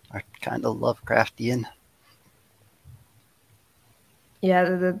far are kind of Lovecraftian.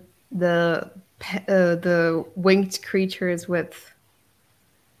 Yeah, the winged creatures with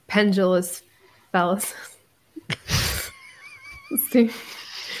pendulous phalluses. See,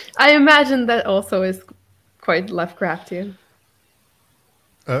 I imagine that also is quite Lovecraftian.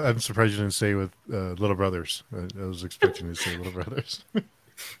 I'm surprised you didn't say with Little Brothers. I was expecting you to say Little Brothers.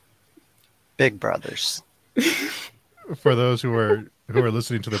 Big Brothers. For those who are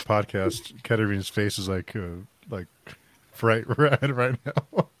listening to the podcast, Katarine's face is like bright red right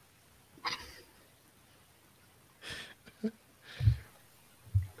now.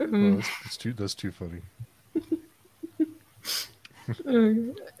 Oh, that's too funny.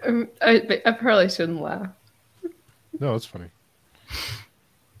 I probably shouldn't laugh. No, it's funny.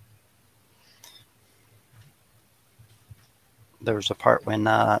 There was a part when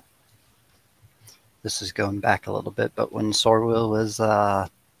this is going back a little bit, but when Sorwell was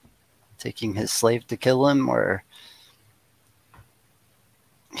taking his slave to kill him, where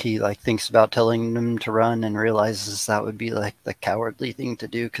he like thinks about telling him to run and realizes that would be like the cowardly thing to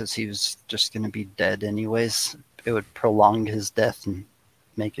do because he was just going to be dead anyways. It would prolong his death and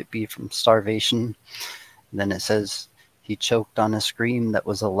make it be from starvation. And then it says he choked on a scream that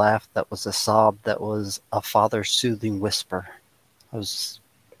was a laugh, that was a sob, that was a father's soothing whisper. That was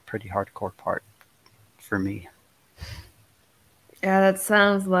a pretty hardcore part for me. Yeah, that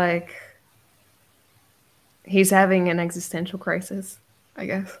sounds like he's having an existential crisis, I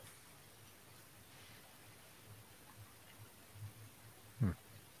guess.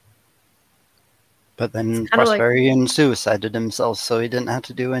 But then kinda like- Prosperian suicided himself, so he didn't have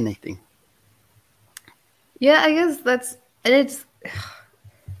to do anything. Yeah, I guess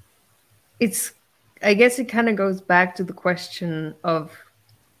it's I guess it kind of goes back to the question of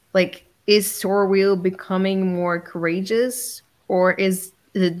like, is Sorwheel becoming more courageous, or is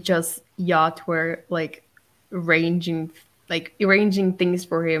it just Yatwer like arranging things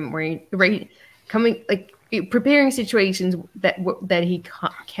for him, coming like preparing situations that he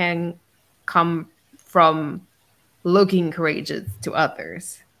can come from looking courageous to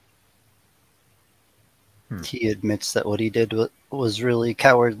others. He admits that what he did was really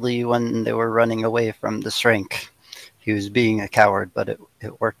cowardly when they were running away from the shrink. He was being a coward, but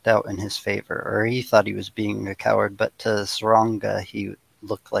it worked out in his favor. Or he thought he was being a coward, but to Saranga, he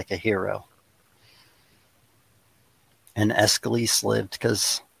looked like a hero. And Escalise lived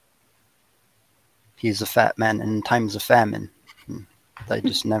because he's a fat man in times of famine. They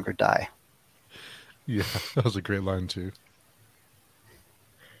just never die. Yeah, that was a great line too.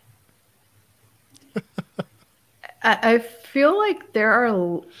 I feel like there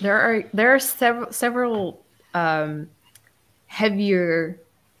are several heavier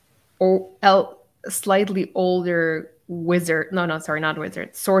or slightly older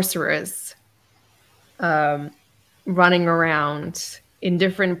sorcerers running around in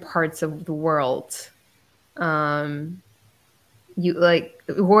different parts of the world. You like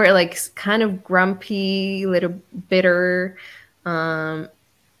who are like kind of grumpy, little bitter,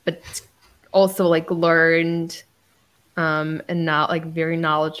 but also like learned. And not like very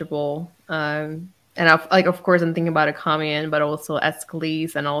knowledgeable. And of course, I'm thinking about Akamian, but also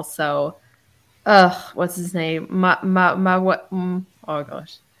Escalise, and also, what's his name? Oh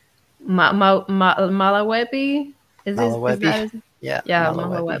gosh, Malawebi. Is that Yeah,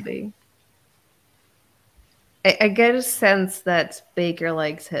 Malawebi. I get a sense that Baker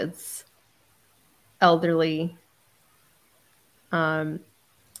likes his elderly,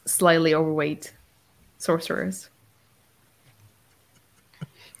 slightly overweight sorcerers.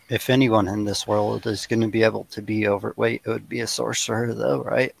 If anyone in this world is going to be able to be overweight, it would be a sorcerer, though,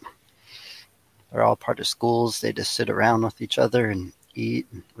 right? They're all part of schools. They just sit around with each other and eat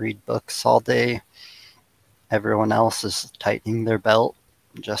and read books all day. Everyone else is tightening their belt,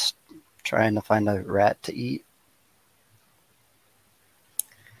 just trying to find a rat to eat.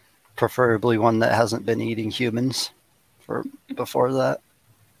 Preferably one that hasn't been eating humans for before that.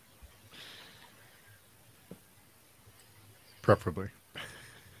 Preferably.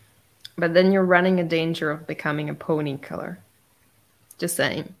 But then you're running a danger of becoming a pony killer. Just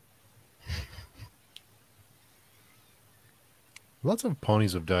saying. Lots of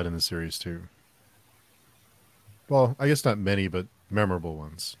ponies have died in the series too. Well, I guess not many, but memorable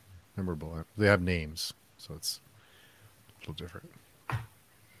ones. Memorable. They have names, so it's a little different.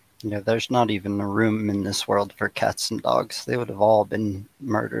 Yeah, there's not even a room in this world for cats and dogs. They would have all been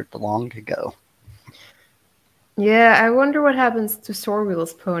murdered long ago. Yeah, I wonder what happens to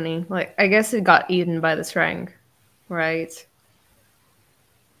Sorwheel's pony. Like, I guess it got eaten by the Shrang, right?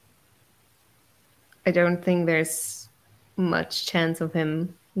 I don't think there's much chance of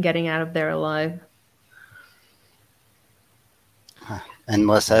him getting out of there alive.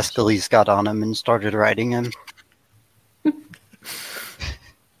 Unless Escalese got on him and started riding him.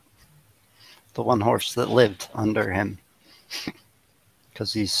 The one horse that lived under him.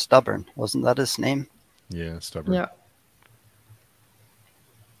 Because he's stubborn. Wasn't that his name? Yeah, stubborn. Yeah.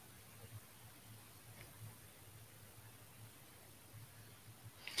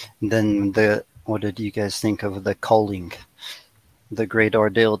 And then what did you guys think of the culling? The great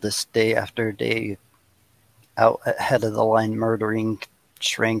ordeal, this day after day, out ahead of the line murdering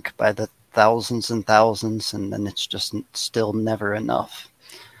Shrink by the thousands and thousands, and then it's just still never enough.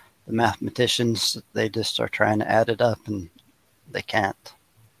 The mathematicians, they just are trying to add it up, and they can't.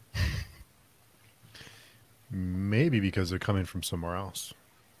 Maybe because they're coming from somewhere else.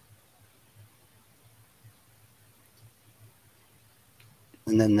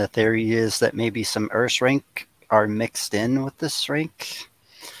 And then the theory is that maybe some Earthshrink are mixed in with this Shrink,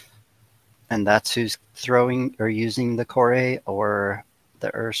 and that's who's throwing or using the Kore, or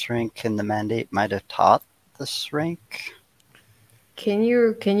the Earthshrink and the Mandate might have taught the Shrink. Can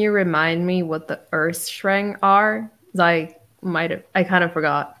you remind me what the Earth Shrang are? I kind of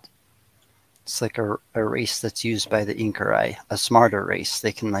forgot. It's like a race that's used by the Inkarai, a smarter race.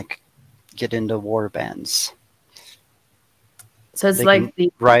 They can get into war bands. So it's they like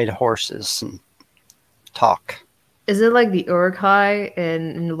can ride horses and talk. Is it like the Uruk-hai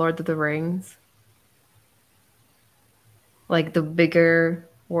in Lord of the Rings? Like the bigger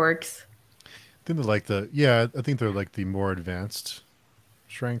orcs? I think I think they're like the more advanced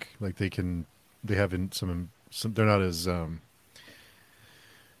Shrink. Like they have some they're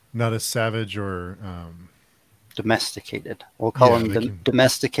not as savage or domesticated. We'll call them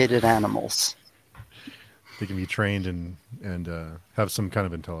domesticated animals. They can be trained and have some kind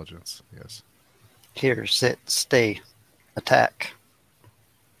of intelligence, I guess. Here, sit, stay, attack.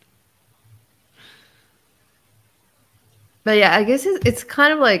 But yeah, I guess it's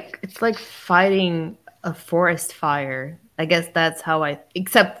kind of like fighting a forest fire. I guess that's how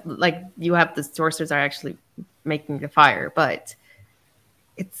except like you have the sorcerers are actually making the fire, but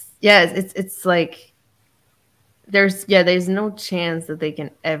it's like there's no chance that they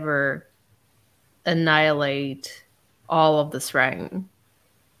can ever annihilate all of the Shrang.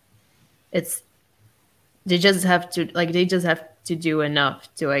 They just have to do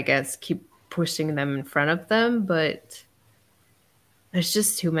enough to, I guess, keep pushing them in front of them, but there's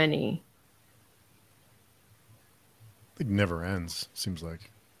just too many. It never ends, seems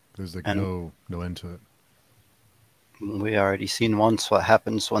like. There's no end to it. We already seen once what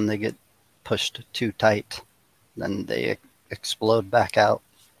happens when they get pushed too tight. Then they explode back out.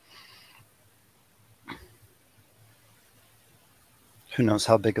 Who knows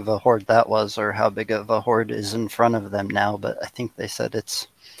how big of a horde that was, or how big of a horde is in front of them now, but I think they said it's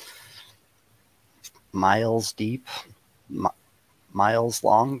miles deep, miles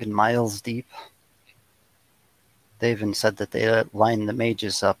long, and miles deep. They even said that they lined the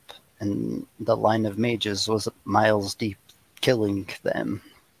mages up, and the line of mages was miles deep, killing them,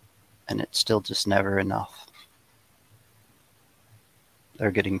 and it's still just never enough.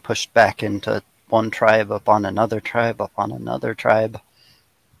 They're getting pushed back into one tribe upon another tribe upon another tribe.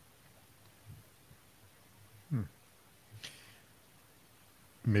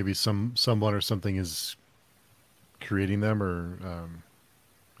 Maybe someone or something is creating them, or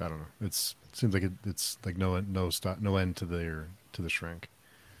I don't know. It seems like it's like no end to the Shrink.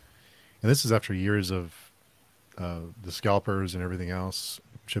 And this is after years of the scalpers and everything else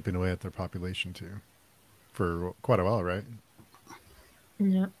chipping away at their population too, for quite a while, right?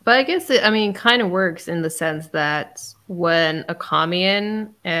 Yeah, but I guess it kind of works in the sense that when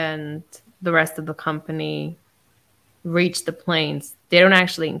Akamian and the rest of the company reach the plains, they don't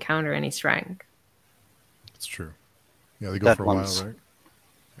actually encounter any Strang. It's true. Yeah, they go Dead for a ones. while, right?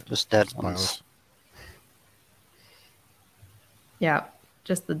 Just dead Just ones. pilots. Yeah,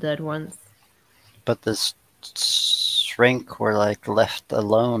 just the dead ones. But this shrink were like left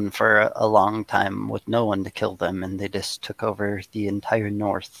alone for a long time with no one to kill them, and they just took over the entire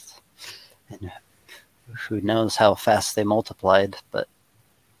north. And who knows how fast they multiplied, but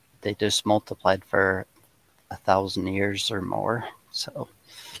they just multiplied for 1,000 years or more. So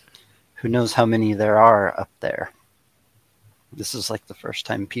who knows how many there are up there. This is like the first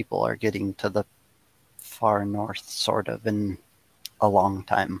time people are getting to the far north, sort of, in a long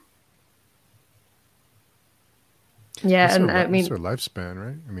time. Yeah, What's and their, I what's mean, their lifespan,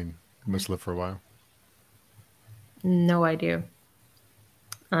 right? I mean, they must live for a while. no idea.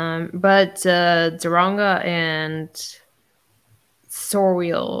 But Duranga and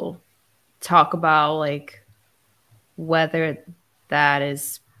Soriel talk about like whether that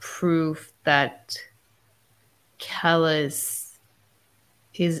is proof that Kellis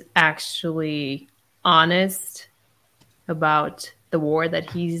is actually honest about the war that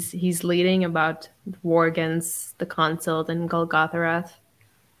he's leading, about the war against the consult and Golgotharath.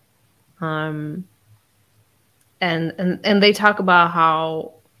 And they talk about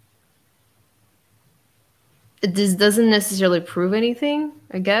how this doesn't necessarily prove anything,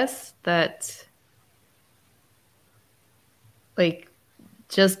 I guess, that like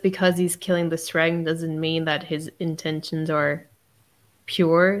just because he's killing the Strang doesn't mean that his intentions are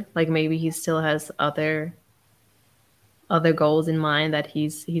pure. Like maybe he still has other goals in mind that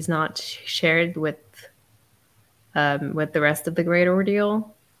he's not shared with the rest of the Great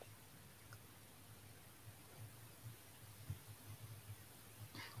Ordeal.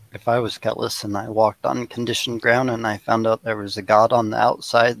 If I was Kellis and I walked on conditioned ground and I found out there was a god on the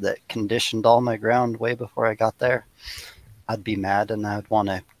outside that conditioned all my ground way before I got there, I'd be mad and I'd want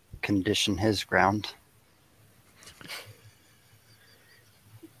to condition his ground.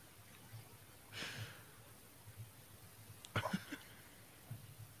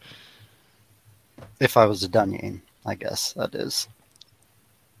 If I was a Dunyan, I guess that is.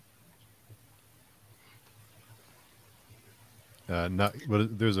 Not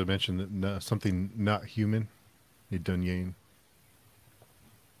what there's a mention that something not human, a Dunyan.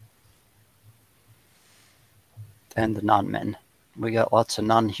 And the non-men. We got lots of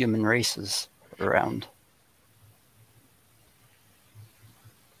non-human races around.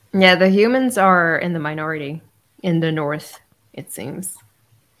 Yeah, the humans are in the minority in the north, it seems.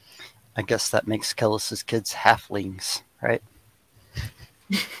 I guess that makes Kellis's kids halflings, right?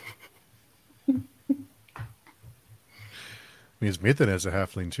 I mean, Mathan has a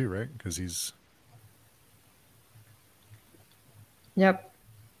halfling too, right? Because he's Yep.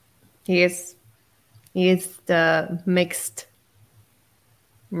 He is the mixed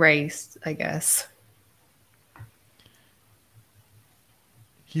race, I guess.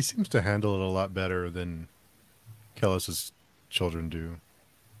 he seems to handle it a lot better than Kellis's children do,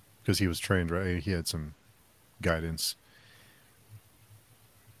 because he was trained, right? He had some guidance.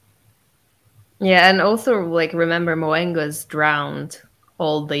 Yeah, and also like remember Moenga's drowned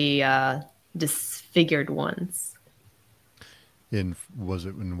all the disfigured ones. Was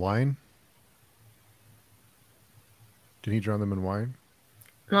it in wine? Did he drown them in wine?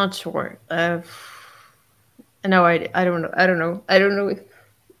 Not sure. No, I don't know. I don't know.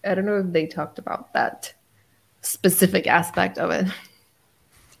 I don't know if they talked about that specific aspect of it.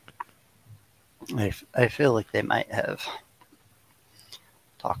 I feel like they might have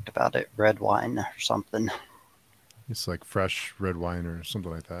talked about it. Red wine or something. It's like fresh red wine or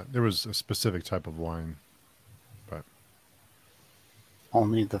something like that. There was a specific type of wine, but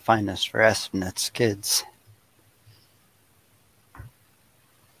Only the finest for Espinet's kids.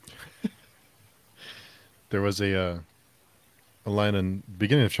 there was a line in the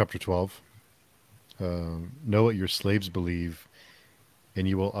beginning of chapter 12. Know what your slaves believe, and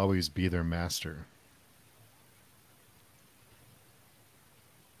you will always be their master.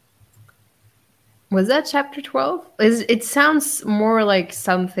 Was that chapter 12? It sounds more like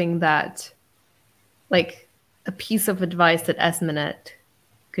something that, like a piece of advice that Esminet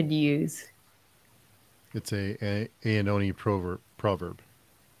could use. It's a Aenone proverb.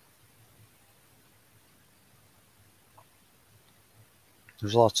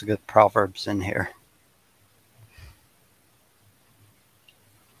 There's lots of good proverbs in here.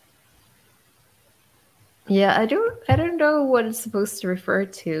 Yeah, I don't know what it's supposed to refer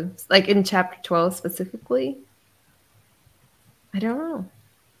to. Like in chapter 12 specifically. I don't know.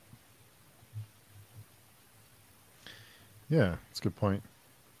 Yeah, that's a good point.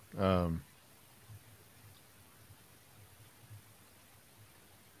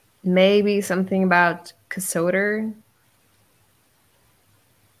 maybe something about Casoter.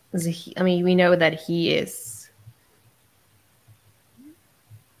 I mean, we know that he is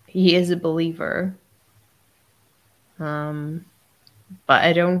a believer. But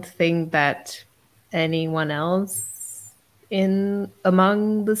I don't think that anyone else in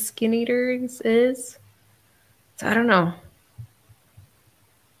among the skin eaters is. So I don't know.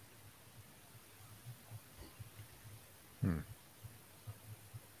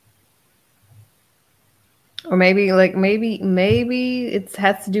 Or maybe it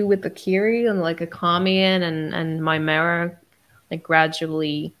has to do with the Kiri and like a Kamian and Mimera, like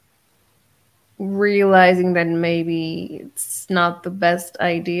gradually realizing that maybe it's not the best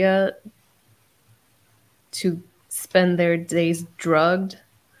idea to spend their days drugged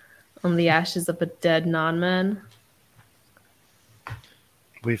on the ashes of a dead non-man.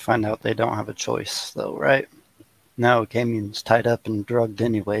 We find out they don't have a choice, though, right? No, Camian's tied up and drugged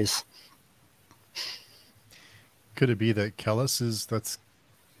anyways. Could it be that Kellis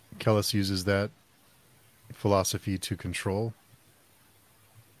uses that philosophy to control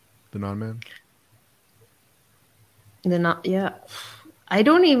the non-man? They're not. Yeah, I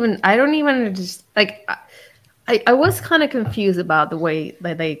don't even just like. I was kind of confused about the way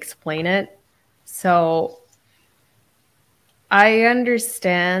that they explain it. So I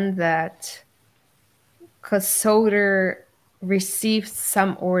understand that Casoder received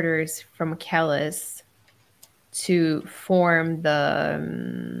some orders from Kellis to form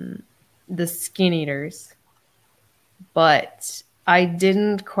the Skin Eaters, but I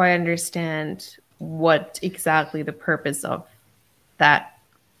didn't quite understand what exactly the purpose of that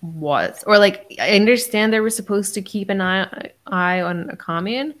was. Or like, I understand they were supposed to keep an eye on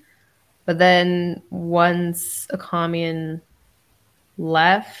Akamian, but then once Akamian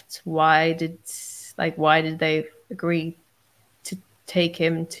left, why did they agree to take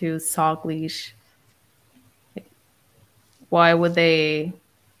him to Sogleash? Why would they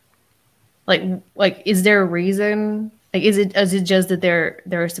like is there a reason? Like is it just that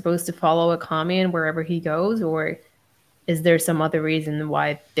they're supposed to follow Akamian wherever he goes, or is there some other reason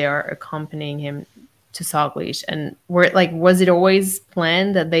why they're accompanying him to Sogleash? And was it always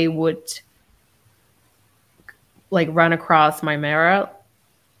planned that they would like run across Mimera,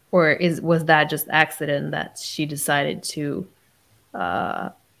 or was that just accident that she decided to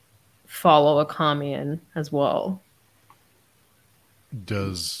follow Akamian as well?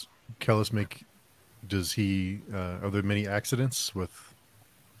 Does Kellis are there many accidents with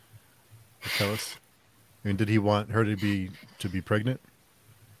Kellis? I mean, did he want her to be pregnant?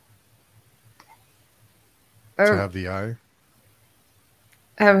 To have the eye?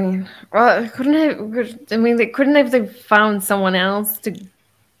 I mean, well, couldn't have they found someone else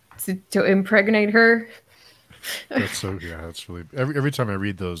to impregnate her? That's really every time I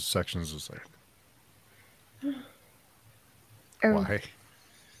read those sections, it's like, why?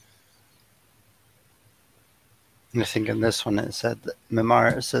 I think in this one it said that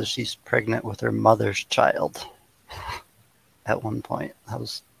Mimara says she's pregnant with her mother's child. At one point, that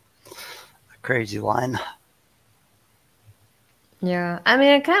was a crazy line. Yeah, I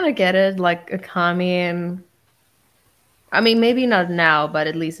mean, I kind of get it. Like Akamian, I mean, maybe not now, but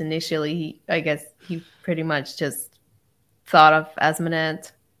at least initially, I guess he pretty much just thought of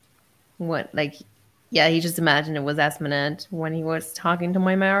Asmonette. He just imagined it was Asmonette when he was talking to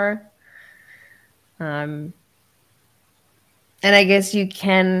Mimara. And I guess you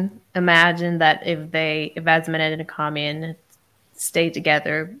can imagine that if Asmonette and Akamian stayed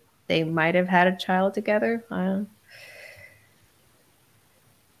together, they might have had a child together. I don't know.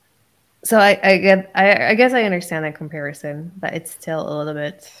 So I guess I understand that comparison, but it's still a little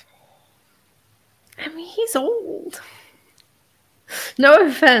bit. I mean, he's old. No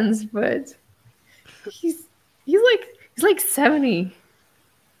offense, but he's like 70.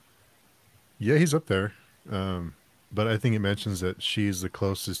 Yeah, he's up there. But I think it mentions that she's the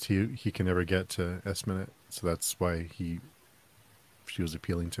closest he can ever get to Esmenet, so that's why she was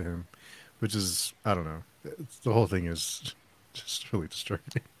appealing to him, which is, I don't know. The whole thing is just really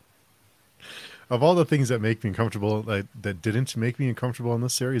disturbing. Of all the things that make me uncomfortable, that didn't make me uncomfortable in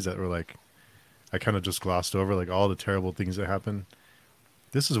this series, that were like, I kind of just glossed over, like all the terrible things that happen.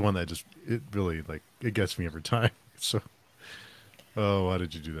 This is one that it really, like, it gets me every time. So, oh, why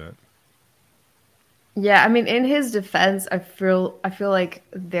did you do that? Yeah, I mean, in his defense, I feel like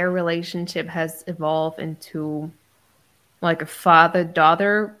their relationship has evolved into like a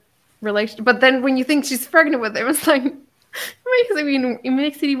father-daughter relationship. But then when you think she's pregnant with him, it's like it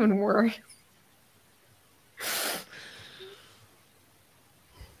makes it even worse.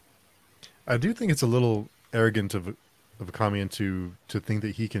 I do think it's a little arrogant of of Kamian to think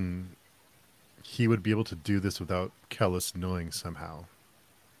that he would be able to do this without Kellis knowing somehow?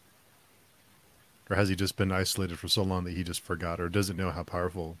 Or has he just been isolated for so long that he just forgot or doesn't know how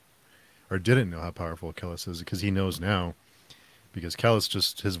powerful, or didn't know how powerful Kellis is? Because he knows now, because Kellis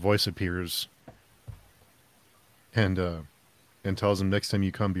just, his voice appears and tells him, next time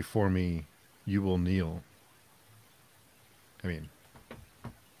you come before me, you will kneel. I mean,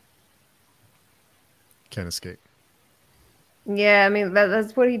 can't escape. Yeah, I mean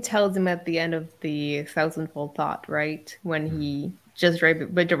that's what he tells him at the end of the Thousandfold Thought, right? When he just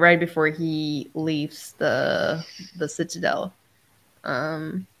right before he leaves the Citadel.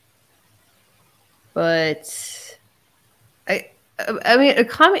 But I mean, a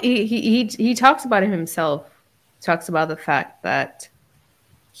comment. He talks about it himself. Talks about the fact that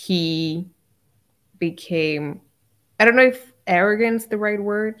he became. I don't know if arrogance the right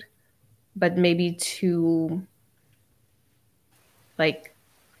word, but maybe too like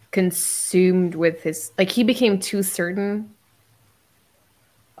consumed with his, like he became too certain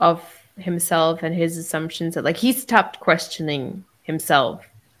of himself and his assumptions that like he stopped questioning himself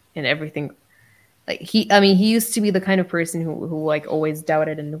and everything. Like he used to be the kind of person who like always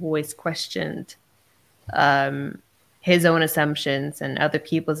doubted and always questioned his own assumptions and other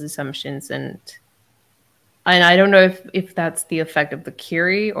people's assumptions, and I don't know if that's the effect of the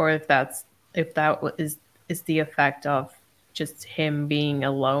Curie or if that is the effect of just him being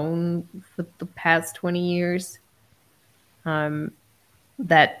alone for the past 20 years.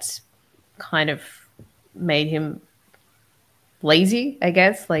 That kind of made him lazy, I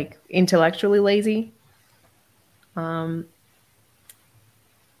guess, like intellectually lazy. But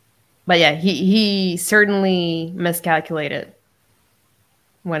yeah, he certainly miscalculated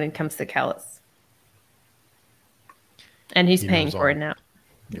when it comes to Kellis. And he's paying for it now.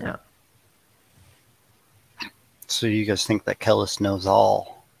 Yeah. So you guys think that Kellis knows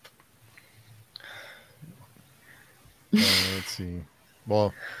all? Let's see.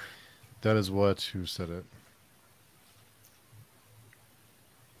 Well, that is who said it?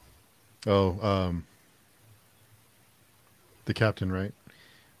 Oh, the captain, right?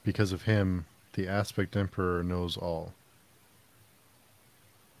 Because of him, the Aspect Emperor knows all.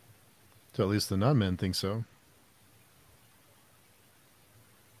 So at least the non-men think so.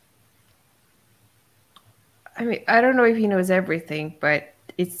 I mean, I don't know if he knows everything, but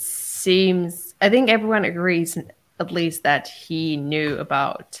it seems, I think everyone agrees at least that he knew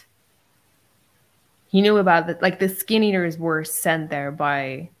about that, like the Skin Eaters were sent there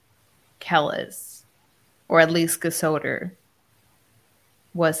by Kellis, or at least Gasoder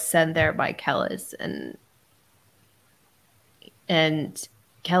was sent there by Kellis, and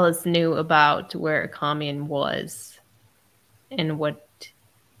Kellis knew about where Kamian was and what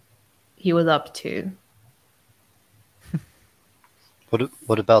he was up to.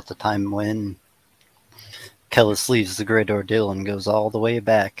 What about the time when Kellis leaves the Great Ordeal and goes all the way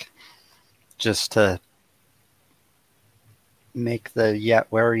back just to make the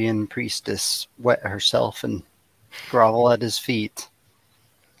Yatwarian priestess wet herself and grovel at his feet,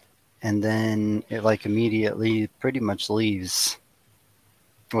 and then it like immediately pretty much leaves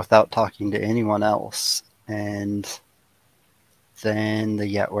without talking to anyone else, and then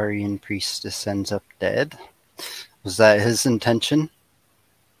the Yatwarian priestess ends up dead? Was that his intention?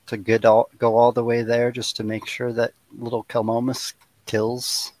 To go all the way there just to make sure that little Kelmomus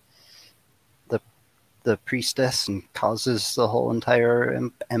kills the priestess and causes the whole entire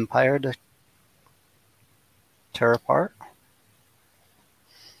empire to tear apart?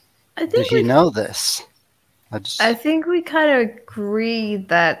 Did he know this? I think we kind of agree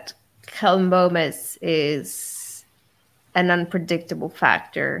that Kelmomus is an unpredictable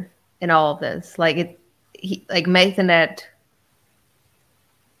factor in all of this. Like Maithanet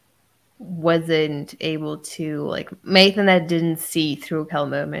wasn't able to, like Maithanet didn't see through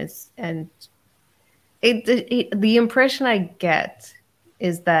Kelmomus, and the impression I get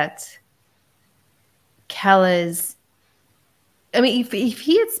is that Kellis, I mean, if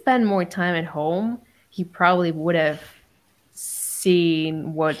he had spent more time at home, he probably would have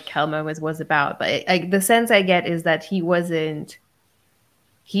seen what Kelmomus was about. But the sense I get is that he wasn't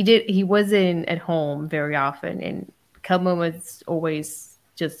at home very often, and Kelmomus always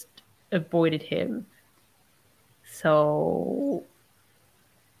just avoided him. So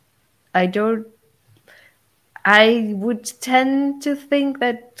I would tend to think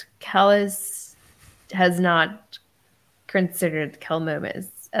that Kellis has not considered Kelmomus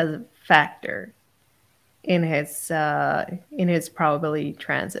as a factor in his probability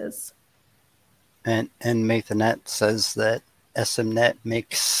transits. And Maithanet says that SMNet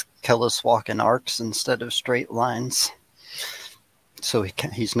makes Kellis walk in arcs instead of straight lines. So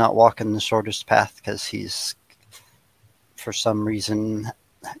he's not walking the shortest path because he's, for some reason,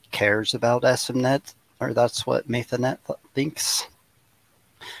 cares about Asimnet, or that's what Mathanet thinks.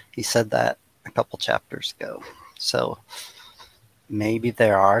 He said that a couple chapters ago. So maybe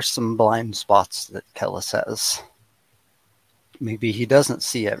there are some blind spots that Kellis has. Maybe he doesn't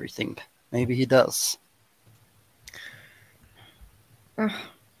see everything. Maybe he does.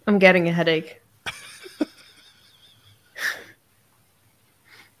 I'm getting a headache.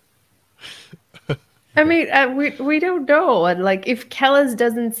 I mean, we don't know. And like, if Kellis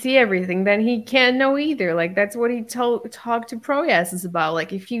doesn't see everything, then he can't know either. Like, that's what he talked to Proyas about.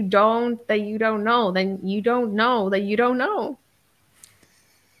 Like, if you don't, that you don't know, then you don't know that you don't know.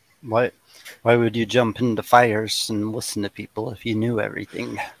 Why would you jump into fires and listen to people if you knew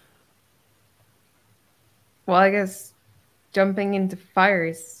everything? Well, I guess jumping into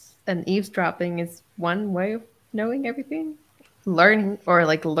fires and eavesdropping is one way of knowing everything. Learning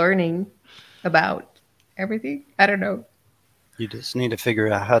about everything. I don't know. You just need to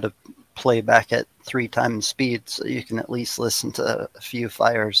figure out how to play back at 3 times speed so you can at least listen to a few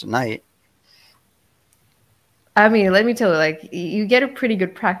fires a night. I mean, let me tell you, like, you get a pretty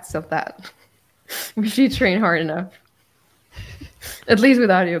good practice of that if you train hard enough. At least with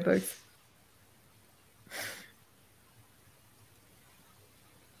audiobooks.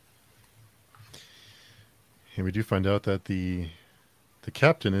 And we do find out that the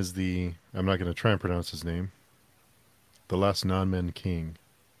captain is I'm not going to try and pronounce his name, the last non-men king.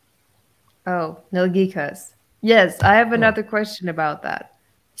 Oh, Nilgikas. Yes, I have another question about that.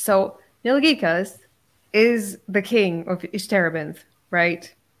 So, Nilgikas is the king of Ishtarabinth,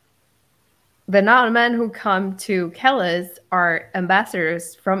 right? The non-men who come to Kellis are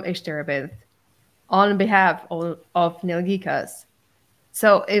ambassadors from Ishtarabinth on behalf of Nilgikas.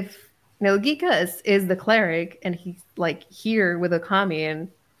 So if Nilgikas is the cleric and he's like here with Akamian,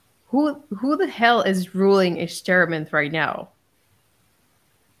 who the hell is ruling Ishtarabinth right now?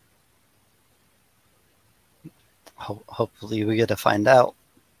 Hopefully we get to find out.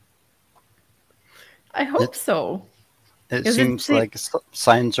 I hope so. It seems like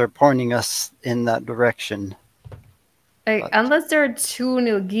signs are pointing us in that direction. Unless there are 2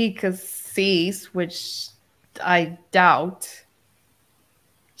 Nilgikas Cs, which I doubt,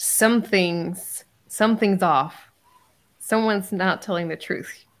 something's off. Someone's not telling the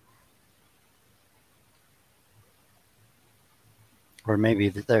truth. Or maybe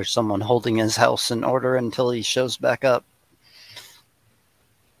there's someone holding his house in order until he shows back up.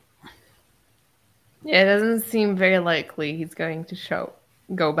 Yeah, it doesn't seem very likely he's going to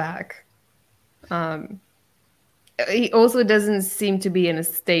go back. He also doesn't seem to be in a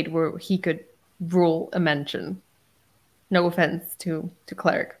state where he could rule a mansion. No offense to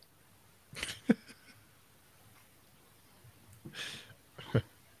cleric. Do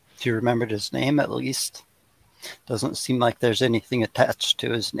you remember his name at least? Doesn't seem like there's anything attached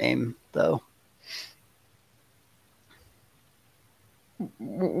to his name, though.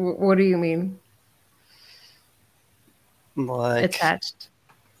 What do you mean? Like attached?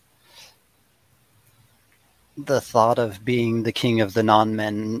 The thought of being the king of the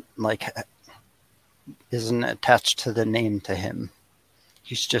non-men, like, isn't attached to the name to him.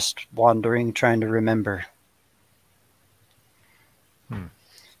 He's just wandering, trying to remember.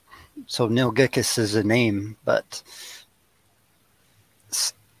 So Nilgikas is a name, but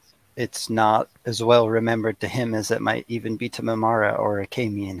it's not as well remembered to him as it might even be to Mamara or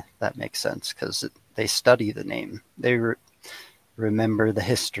Akamian. That makes sense, because they study the name. They remember the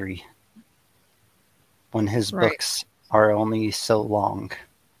history. When his books are only so long.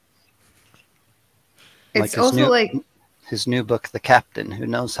 It's also his new book, The Captain. Who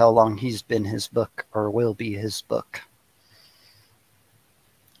knows how long he's been his book or will be his book.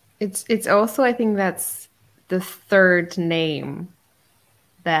 It's also, I think that's the 3rd name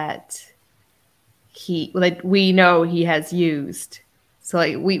that we know he has used. So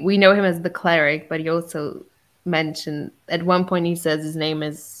like we know him as the cleric, but he also mentioned at one point he says his name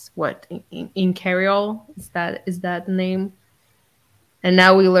is what, Incariol? Is that the name? And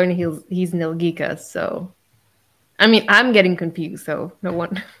now we learn he's Nilgikas. So I mean, I'm getting confused. So no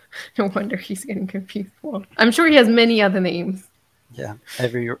wonder he's getting confused. Well, I'm sure he has many other names. Yeah,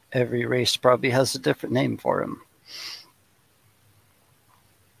 every race probably has a different name for him.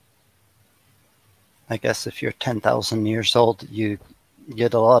 I guess if you're 10,000 years old, you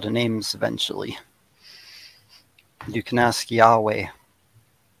get a lot of names eventually. You can ask Yahweh.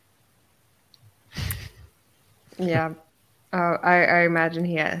 Yeah, I imagine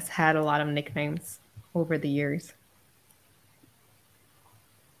he has had a lot of nicknames over the years.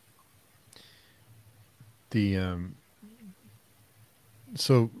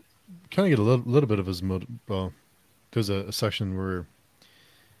 So kind of get a little bit of his motive. Well, there's a section where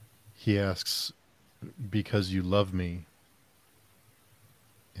he asks, "Because you love me,"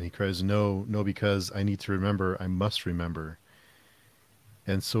 and he cries, "No, no, because I need to remember. I must remember,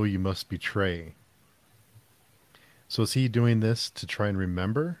 and so you must betray." So is he doing this to try and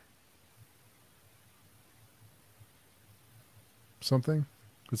remember something?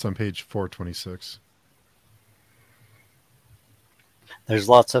 It's on page 426. There's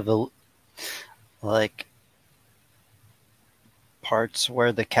lots of like parts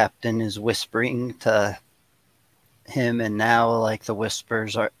where the captain is whispering to him, and now like the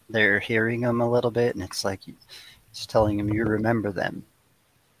whispers are they're hearing him a little bit, and it's like it's telling him, you remember them,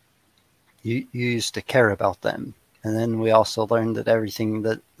 you used to care about them. And then we also learned that everything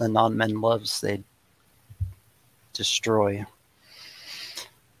that the non-men loves, they destroy.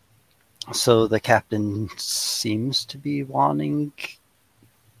 So the captain seems to be wanting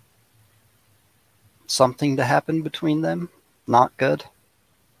something to happen between them. Not good.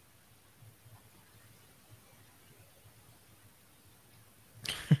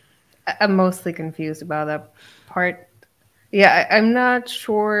 I'm mostly confused about that part. Yeah, I'm not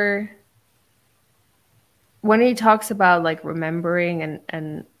sure when he talks about like remembering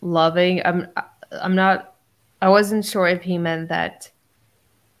and loving. I'm not. I wasn't sure if he meant that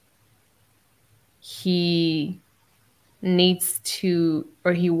he needs to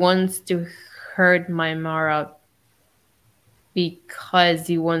or he wants to hurt Maimara because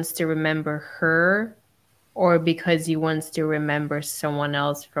he wants to remember her or because he wants to remember someone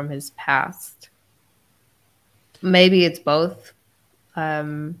else from his past. Maybe it's both.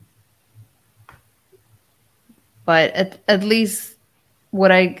 But at least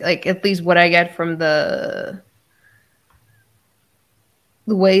what I like, at least what I get from the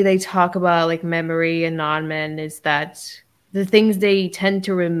way they talk about like memory and non-men is that the things they tend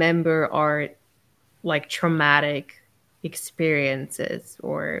to remember are like traumatic experiences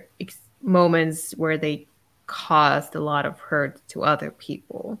or moments where they caused a lot of hurt to other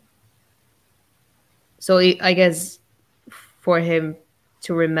people. So I guess for him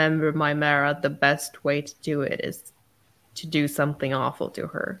to remember Mimera, the best way to do it is to do something awful to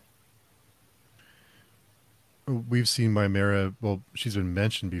her. We've seen Mimera, well, she's been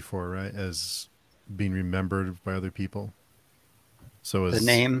mentioned before, right, as being remembered by other people. So The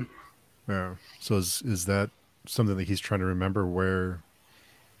name. So is that something that he's trying to remember where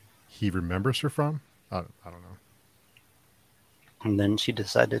he remembers her from? I don't know. And then she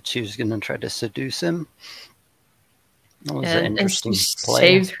decided she was going to try to seduce him. That was an And interesting she play.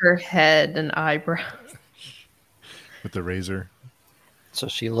 shaves her head and eyebrows. With the razor. So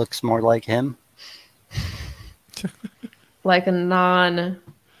she looks more like him. Like a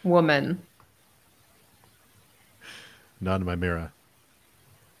non-woman. Not in my mirror.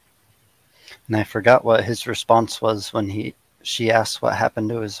 And I forgot what his response was when she asked what happened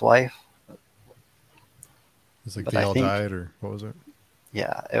to his wife. It's like But they I all think- died, or what was it?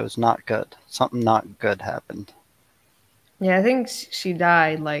 Yeah, it was not good. Something not good happened. Yeah, I think she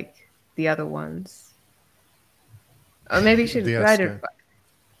died like the other ones. Or maybe she They died. ask,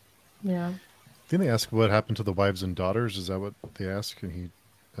 Yeah. didn't they ask what happened to the wives and daughters? Is that what they ask? And he,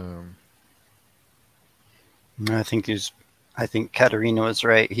 I think Katerina was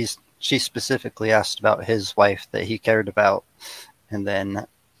right. She specifically asked about his wife that he cared about, and then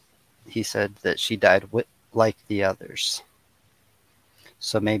he said that she died like the others.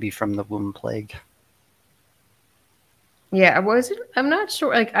 So maybe from the womb plague. Yeah, I'm not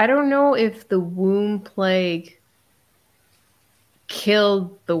sure. Like, I don't know if the womb plague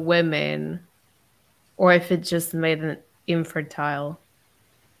killed the women or if it just made them infertile.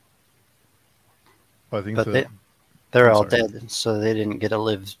 I think But they're I'm all sorry. dead, so they didn't get to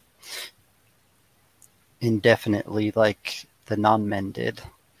live indefinitely like the non-men did.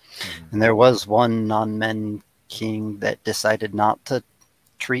 Mm-hmm. And there was one non-men king that decided not to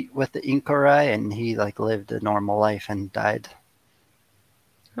treat with the Inkorai, and he like lived a normal life and died.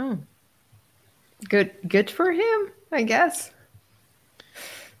 Oh, good for him, I guess.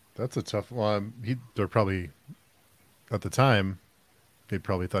 That's a tough one. They're probably at the time they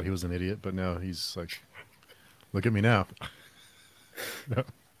probably thought he was an idiot, but now he's like, look at me now. No.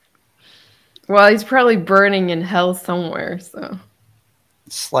 Well, he's probably burning in hell somewhere, so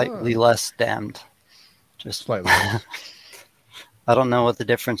Slightly less damned. Just slightly less. I don't know what the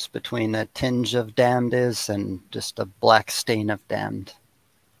difference between a tinge of damned is and just a black stain of damned.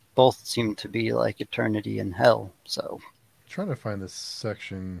 Both seem to be like eternity in hell. So, I'm trying to find this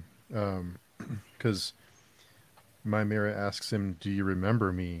section because Mimera asks him, "Do you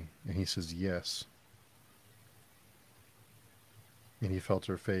remember me?" And he says, "Yes." and he felt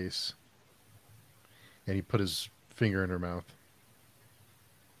her face, and he put his finger in her mouth.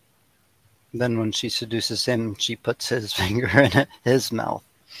 Then when she seduces him, she puts his finger in his mouth.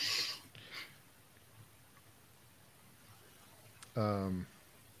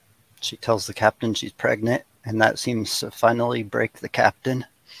 She tells the captain she's pregnant, and that seems to finally break the captain.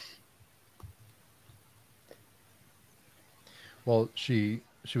 Well, she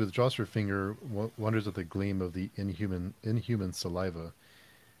withdraws her finger, wonders at the gleam of the inhuman saliva.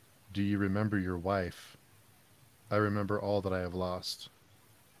 Do you remember your wife? I remember all that I have lost.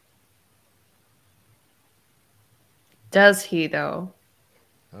 Does he, though?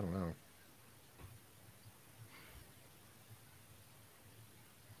 I don't know.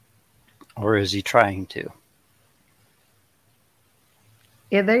 Or is he trying to?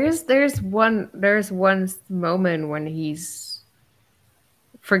 Yeah, there's one moment when he's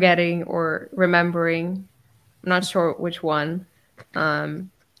forgetting or remembering. I'm not sure which one. And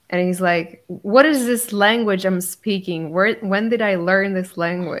he's like, "What is this language I'm speaking? When did I learn this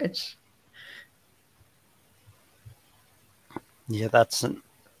language?" Yeah, that's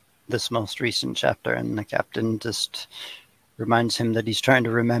this most recent chapter, and the captain just reminds him that he's trying to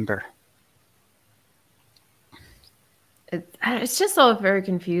remember. It's just all very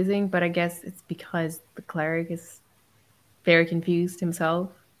confusing, but I guess it's because the cleric is very confused himself.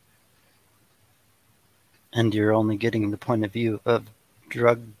 And you're only getting the point of view of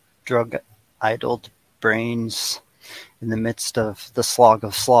drug-idled brains in the midst of the slog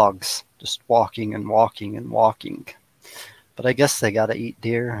of slogs, just walking and walking and walking. But I guess they gotta eat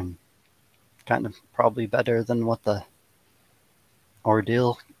deer, and kind of probably better than what the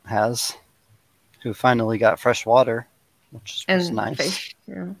ordeal has, who finally got fresh water, which was nice. Fish,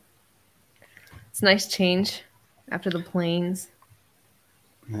 yeah. It's a nice change after the plains.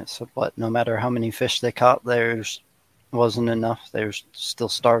 So what? No matter how many fish they caught, there wasn't enough. They were still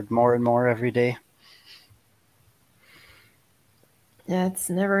starved more and more every day. Yeah, it's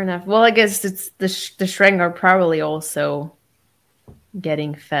never enough. Well, I guess it's the Shreng are probably also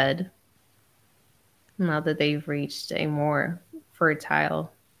getting fed now that they've reached a more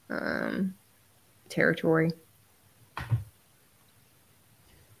fertile territory.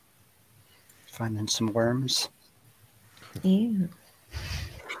 Finding some worms. Yeah.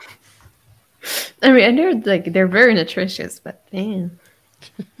 I mean, I know they're very nutritious, but man.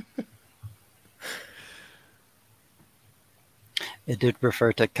 It did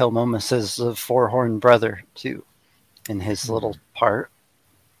refer to Kelmomus as the four-horned brother too, in his little part.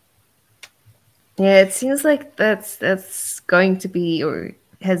 Yeah, it seems like that's going to be or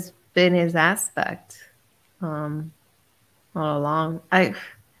has been his aspect all along.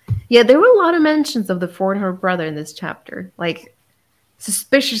 Yeah, there were a lot of mentions of the four-horned brother in this chapter, like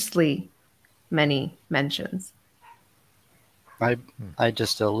suspiciously many mentions. I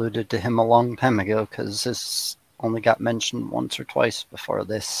just alluded to him a long time ago because this only got mentioned once or twice before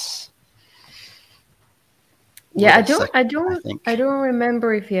this. Yeah, I don't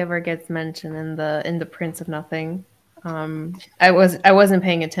remember if he ever gets mentioned in the Prince of Nothing. I wasn't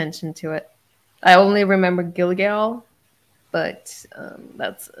paying attention to it. I only remember Gilgal, but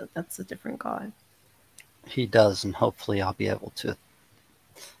that's a different god. He does, and hopefully I'll be able to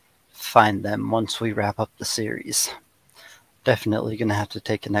find them once we wrap up the series. Definitely going to have to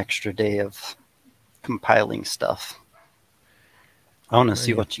take an extra day of compiling stuff. I want to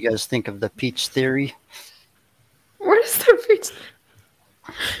see what you guys think of the peach theory. What is the peach?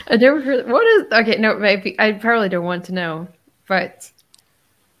 I never heard. What is? Okay, no, maybe I probably don't want to know, but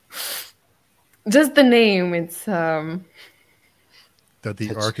just the name. It's that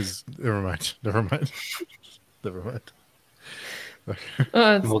the arc is. Never mind.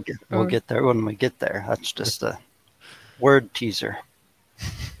 Okay. We'll get there when we get there. That's just a word teaser.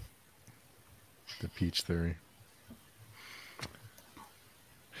 The peach theory.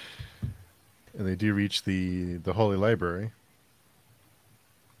 And they do reach the Holy Library.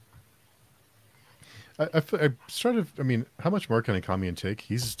 I started. I mean, how much more can Akamian take?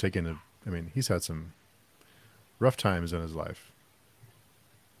 He's taken he's had some rough times in his life.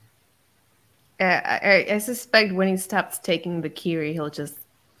 I suspect when he stops taking the Kiri, he'll just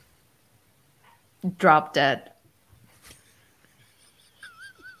drop dead.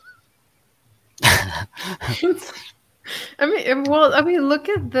 I mean, look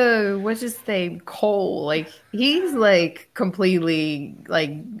at what's his name, Cole. Like he's like completely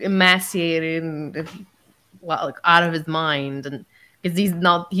like emaciated and like out of his mind, and because he's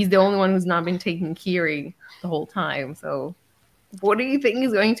the only one who's not been taking Kiri the whole time. So, what do you think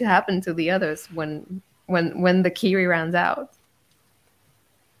is going to happen to the others when the Kiri rounds out?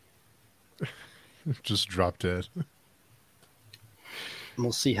 Just drop dead.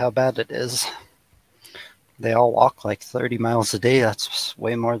 We'll see how bad it is. They all walk like 30 miles a day. That's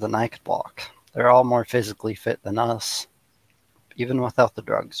way more than I could walk. They're all more physically fit than us, even without the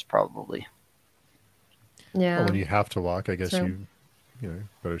drugs, probably. Yeah. Well, when you have to walk, I guess True.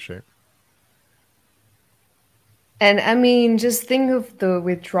 better shape. And I mean, just think of the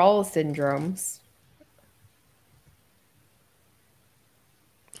withdrawal syndromes.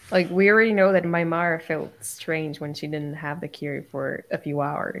 Like, we already know that Maimara felt strange when she didn't have the cure for a few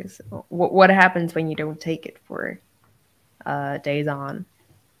hours. What happens when you don't take it for days on?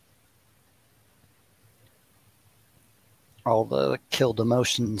 All the killed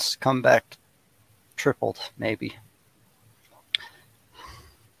emotions come back tripled, maybe.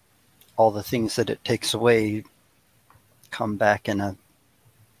 All the things that it takes away come back in a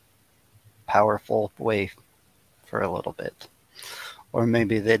powerful way for a little bit. Or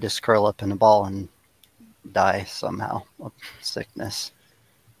maybe they just curl up in a ball and die somehow of sickness.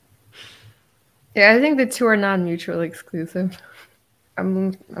 Yeah, I think the two are not mutually exclusive.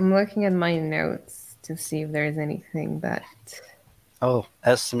 I'm looking at my notes to see if there's anything that. Oh,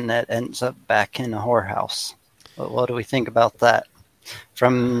 Esmnet ends up back in a whorehouse. What do we think about that?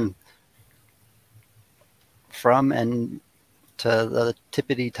 From and to the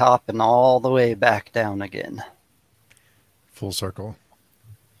tippity top and all the way back down again. Full circle.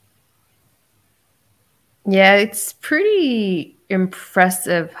 Yeah, it's pretty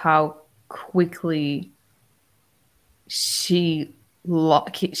impressive how quickly she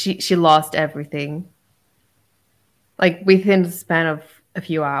lost everything, like within the span of a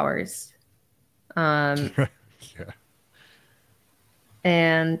few hours. Yeah.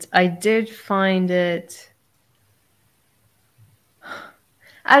 And I did find it.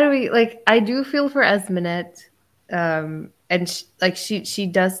 I do feel for Esmnet, and she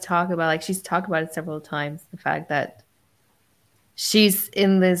does talk about, like, she's talked about it several times, the fact that she's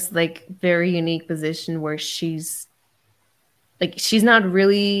in this like very unique position where she's not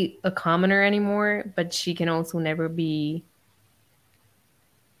really a commoner anymore, but she can also never be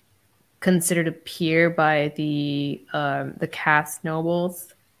considered a peer by the caste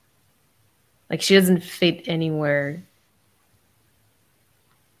nobles. Like, she doesn't fit anywhere.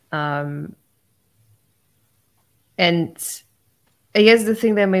 And I guess the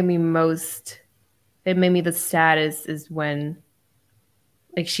thing that made me the saddest is when,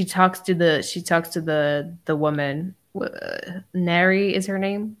 like, she talks to the woman. Neri is her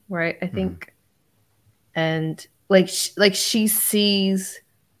name, right? I think. And she sees,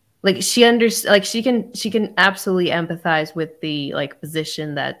 like, she understands, like, she can absolutely empathize with the like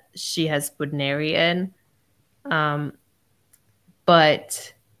position that she has put Neri in,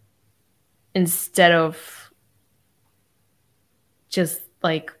 but instead of just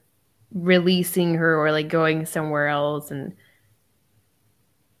like releasing her or like going somewhere else and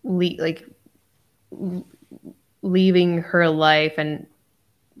leaving her life and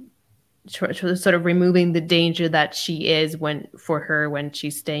sort of removing the danger that she is when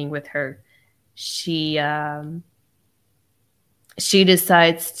she's staying with her, she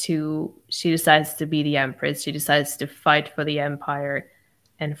decides to be the empress. She decides to fight for the empire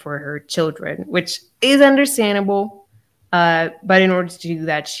and for her children, which is understandable. But in order to do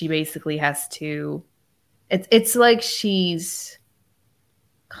that, she basically has to. It's like she's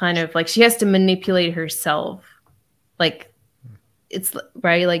kind of like she has to manipulate herself. Like, it's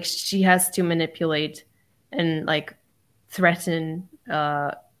right. Like, she has to manipulate and like threaten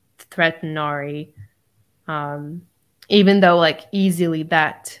Nari, even though like easily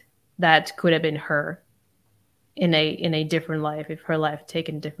that could have been her in a different life if her life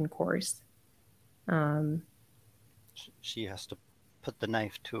taken a different course. She has to put the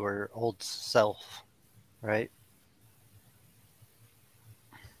knife to her old self, right?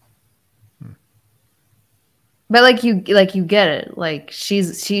 But you get it. Like,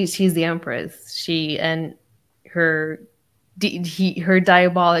 she's the empress. She and her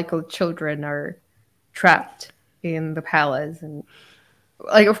diabolical children are trapped in the palace, and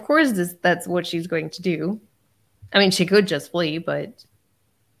like, of course that's what she's going to do. I mean, she could just flee, but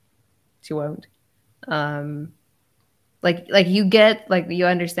she won't. You get, like, you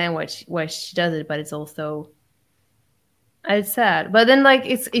understand why she does it, but it's also, it's sad. But then, like,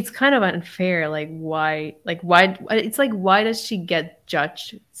 it's kind of unfair. Why it's like, why does she get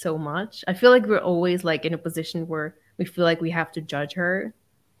judged so much? I feel like we're always like in a position where we feel like we have to judge her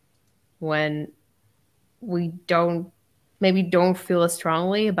when we don't feel as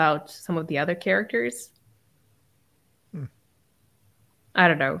strongly about some of the other characters. I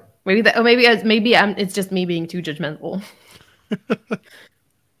don't know. It's just me being too judgmental.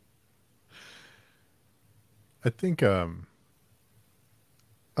 I think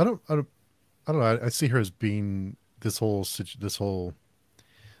I don't, I don't, I don't know. I see her as being this whole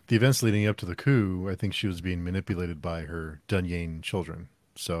the events leading up to the coup. I think she was being manipulated by her Dunyan children.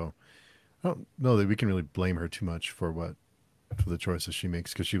 So I don't know that we can really blame her too much for the choices she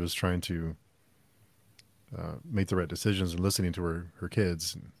makes because she was trying to make the right decisions and listening to her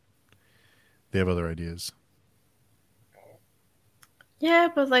kids. And they have other ideas. Yeah,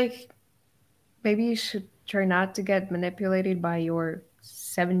 but like maybe you should try not to get manipulated by your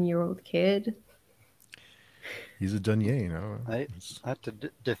 7-year-old kid. He's a Dunyan. I have to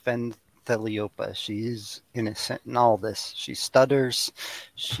defend Theliopa. She's innocent in all this. She stutters.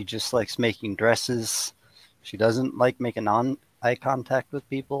 She just likes making dresses. She doesn't like making eye contact with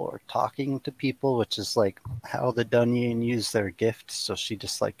people or talking to people, which is like how the Dunyan use their gifts. So she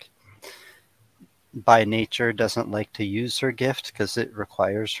just like by nature doesn't like to use her gift because it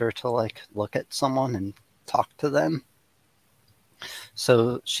requires her to like look at someone and talk to them.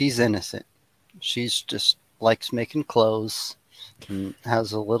 So she's innocent. She's just likes making clothes and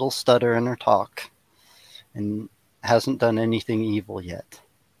has a little stutter in her talk and hasn't done anything evil yet.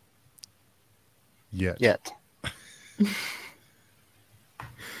 Yet.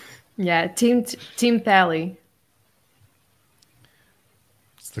 Yeah, Team Thali.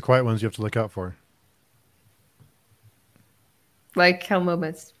 It's the quiet ones you have to look out for. Like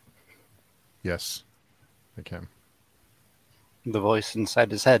Helmumus. Yes, I can. The voice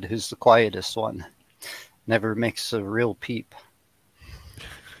inside his head, who's the quietest one, never makes a real peep.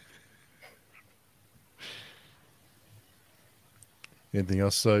 Anything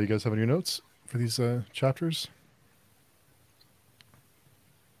else you guys have on your notes for these chapters?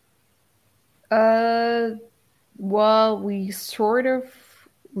 Well, we sort of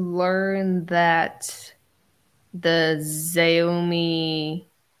learned that the Zaomi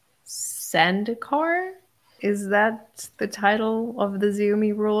Sandikar, is that the title of the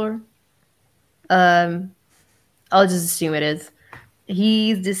Zaomi ruler? I'll just assume it is.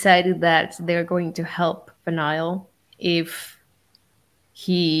 He's decided that they're going to help Vanille if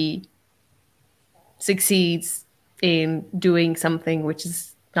he succeeds in doing something which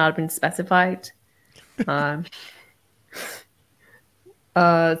has not been specified.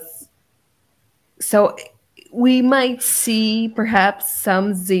 So we might see perhaps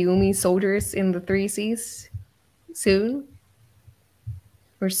some Zaomi soldiers in the Three Seas soon,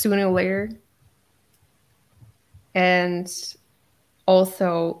 or sooner or later. And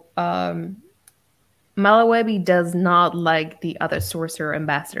also, Malawebi does not like the other sorcerer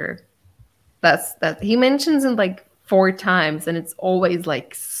ambassador. That he mentions it like 4 times, and it's always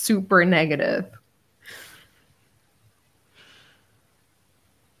like super negative.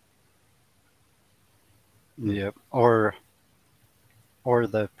 Yep. Or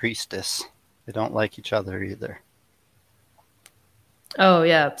the priestess. They don't like each other either. Oh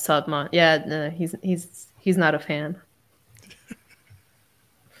yeah, Sadma. Yeah, no, he's not a fan.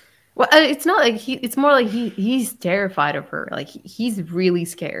 Well, it's not like it's more like he's terrified of her. Like he's really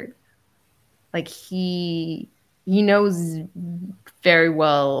scared. Like he knows very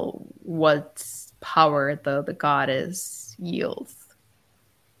well what power the goddess yields.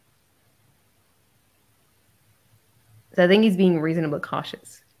 So I think he's being reasonably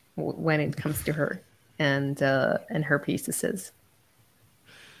cautious when it comes to her and her priestesses.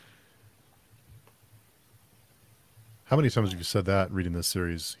 How many times have you said that reading this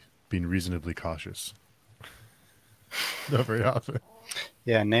series? Being reasonably cautious. Not very often.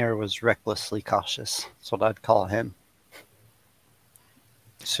 Yeah, Nair was recklessly cautious. That's what I'd call him.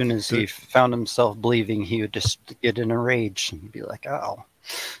 As soon as he found himself believing, he would just get in a rage and be like, "Oh,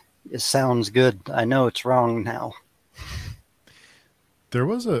 it sounds good. I know it's wrong now." There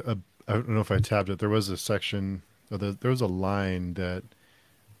was I don't know if I tabbed it. There was a section, there was a line that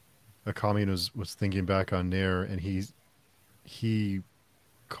Akami was thinking back on Nair, and he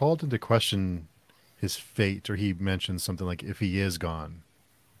called into question his fate, or he mentioned something like if he is gone.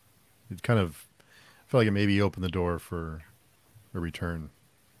 It kind of felt like it maybe opened the door for a return.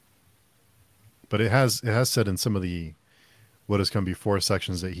 But it has said in some of the what has come before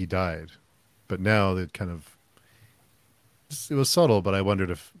sections that he died. But now it kind of it was subtle, but I wondered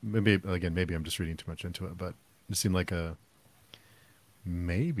if maybe I'm just reading too much into it, but it seemed like a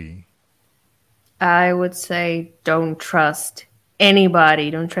maybe. I would say don't trust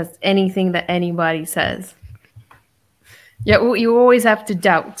anybody. Don't trust anything that anybody says. Yeah, you always have to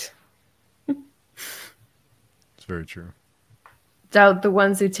doubt. It's very true. Doubt the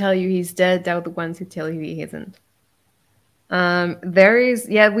ones who tell you he's dead. Doubt the ones who tell you he isn't. There's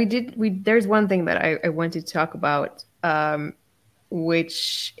one thing that I wanted to talk about,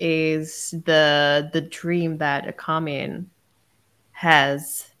 which is the dream that Akamian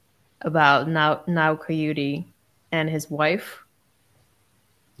has about now Coyote and his wife.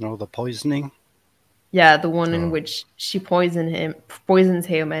 No, the poisoning. Yeah, the one in Oh. which she poisons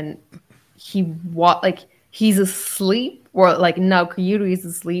him, and he's asleep, or like now Coyote is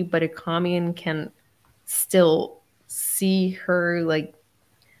asleep, but Akamian can still see her like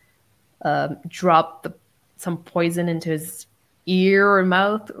drop some poison into his ear or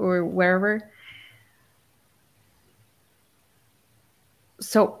mouth or wherever.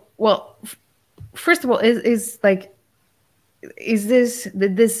 So, well, first of all, did this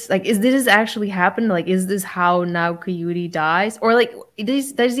actually happen? Like, is this how now Coyote dies, or like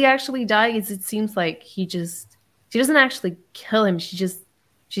does he actually die? It seems like she doesn't actually kill him. She's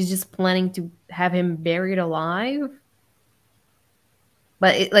just planning to have him buried alive.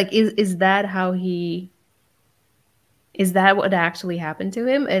 But is that how is that what actually happened to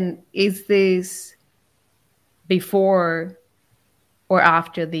him? And is this before or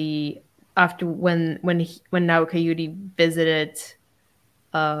after when now Coyote visited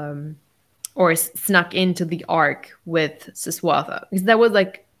or snuck into the Ark with Siswatha? Because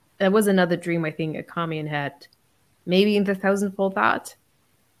that was another dream I think Akamian had, maybe in the Thousandfold Thought.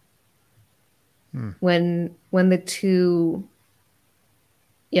 When the two,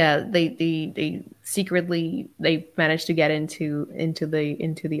 yeah, they secretly they managed to get into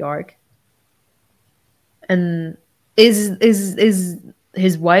the Ark. And is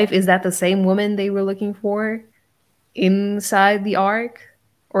his wife, is that the same woman they were looking for inside the Ark,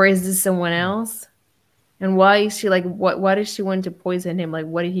 or is this someone else? And why is she like why does she want to poison him? Like,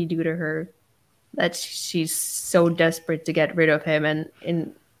 what did he do to her that she's so desperate to get rid of him, and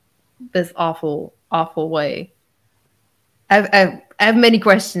in this awful way? I have many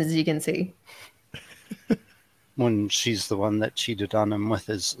questions, as you can see. When she's the one that cheated on him with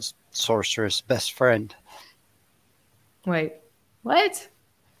his sorceress best friend. Wait, what?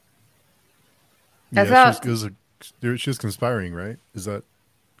 Yeah, she was conspiring, right? Is that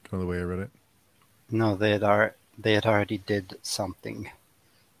kind of the way I read it? No, they had already did something.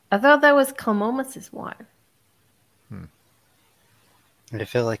 I thought that was Kalmomus' wife. I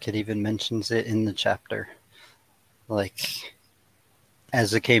feel like it even mentions it in the chapter. Like,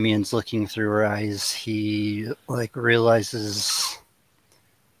 as Akamian's looking through her eyes, he like realizes.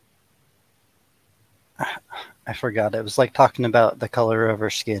 I forgot. It was like talking about the color of her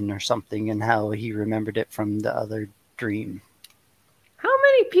skin or something, and how he remembered it from the other dream. How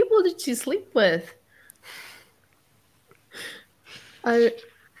many people did she sleep with?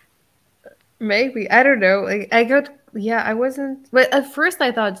 Maybe, I don't know. Like, I wasn't. But at first,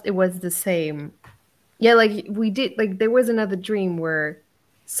 I thought it was the same. Yeah, like we did. Like, there was another dream where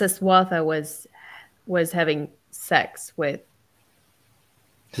Siswatha was having sex with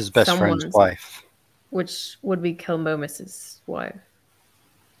His best friend's wife. which would be Kilmomus's wife.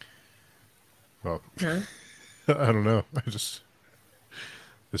 Well, Huh? I don't know. There's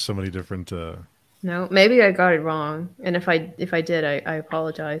so many different. No, maybe I got it wrong, and if I did, I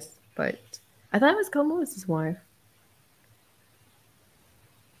apologize. But I thought it was Kilmomus's wife.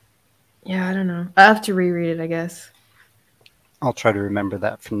 Yeah, I don't know. I have to reread it, I guess. I'll try to remember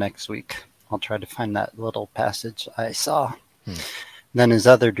that for next week. I'll try to find that little passage I saw. Then his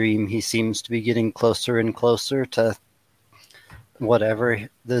other dream, he seems to be getting closer and closer to whatever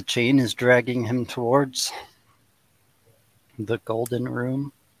the chain is dragging him towards. The golden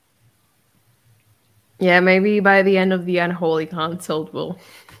room. Yeah, maybe by the end of the Unholy Consult,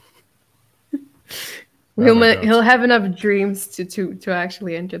 he'll have enough dreams to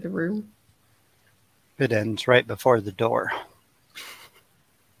actually enter the room. It ends right before the door.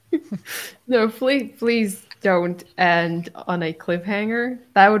 No, please don't end on a cliffhanger.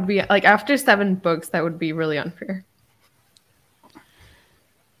 That would be like, after 7 books, that would be really unfair.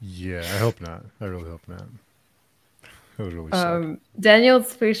 Yeah, I hope not. I really hope not. That would really suck.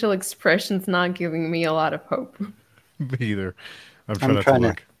 Daniel's facial expression's not giving me a lot of hope. Me either. I'm I'm trying to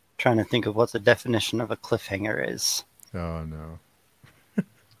look. trying to think of what the definition of a cliffhanger is. Oh no.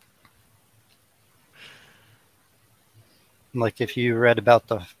 Like, if you read about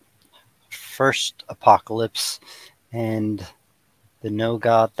the first apocalypse and the no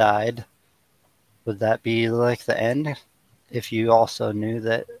god died, would that be like the end? If you also knew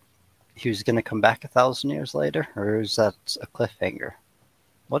that he was going to come back 1,000 years later? Or is that a cliffhanger?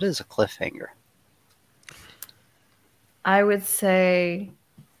 What is a cliffhanger? I would say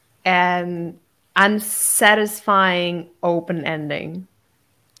an unsatisfying open ending.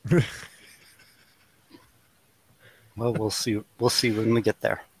 Well, we'll see. We'll see when we get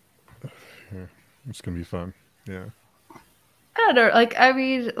there. It's gonna be fun. Yeah. I don't know. Like, I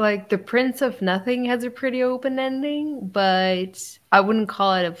mean, like the Prince of Nothing has a pretty open ending, but I wouldn't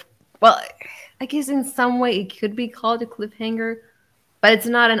call it a. Well, I guess in some way it could be called a cliffhanger, but it's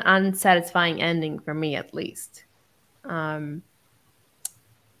not an unsatisfying ending for me, at least. Um,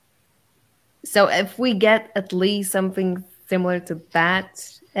 so if we get at least something similar to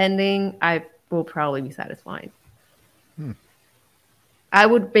that ending, I will probably be satisfied. I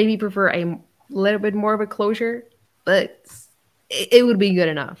would maybe prefer a little bit more of a closure, but it would be good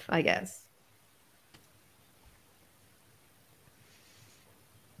enough, I guess.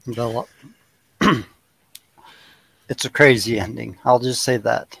 The, it's a crazy ending. I'll just say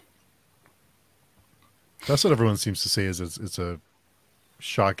that. That's what everyone seems to say is it's a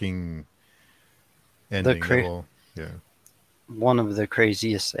shocking ending. Yeah. One of the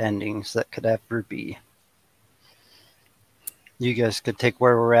craziest endings that could ever be. You guys could take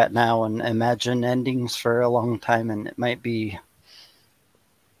where we're at now and imagine endings for a long time, and it might be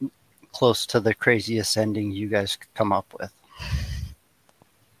close to the craziest ending you guys could come up with.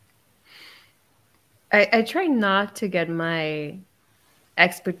 I try not to get my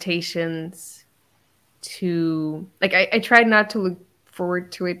expectations too like I try not to look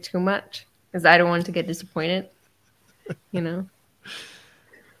forward to it too much because I don't want to get disappointed. You know.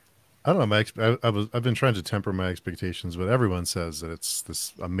 I don't know. I've been trying to temper my expectations, but everyone says that it's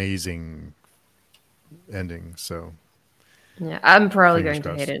this amazing ending. So yeah, I'm probably fingers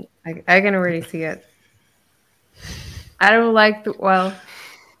going crossed. to hate it. I can already see it. I don't like the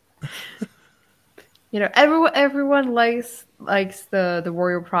you know, everyone likes the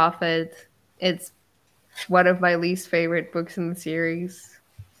Warrior Prophet. It's one of my least favorite books in the series.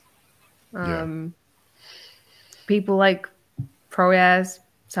 People like Proyas,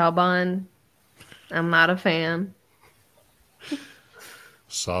 Salban. I'm not a fan.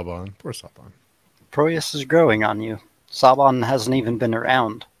 Saban, poor Saban. Proyas is growing on you. Saban hasn't even been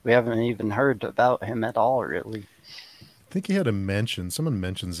around. We haven't even heard about him at all, really. I think he had a mention. Someone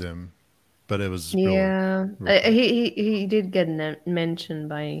mentions him, but it was Yeah, real he did get mentioned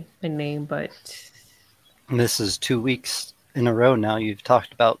by name, but This is 2 weeks in a row now. You've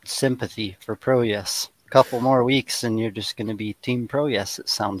talked about sympathy for Proyas. A couple more weeks, and you're just going to be Team Proyas, it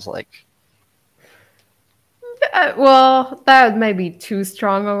sounds like. well, that may be too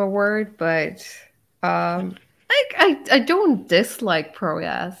strong of a word, but I don't dislike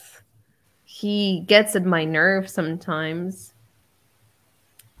Proyas. He gets at my nerves sometimes.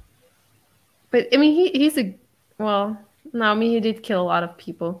 But I mean, he's a well. No, I mean he did kill a lot of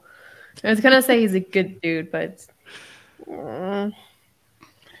people. I was gonna say he's a good dude, but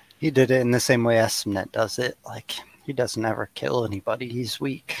He did it in the same way Esmnet does it. Like, he doesn't ever kill anybody. He's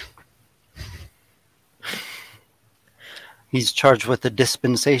weak. He's charged with the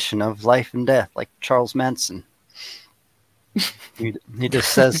dispensation of life and death, like Charles Manson. He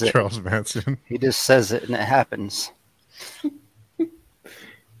just says it. Charles Manson. He just says it, and it happens.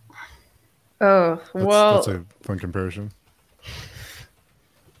 oh well. That's a fun comparison.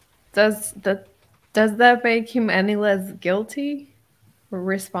 Does that make him any less guilty or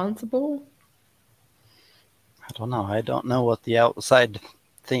responsible? I don't know. I don't know what the outside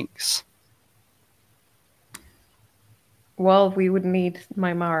thinks. Well, we would need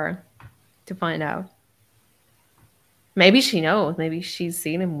Mymara to find out. Maybe she knows. Maybe she's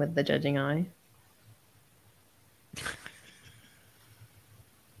seen him with the judging eye.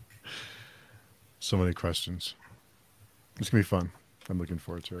 So many questions. It's gonna be fun. I'm looking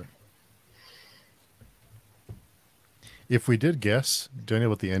forward to it. If we did guess, Daniel,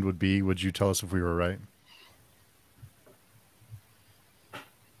 what the end would be, would you tell us if we were right?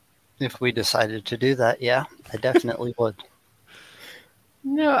 If we decided to do that, yeah, I definitely would.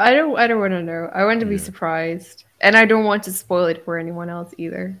 No, I don't want to know. I want to be surprised, and I don't want to spoil it for anyone else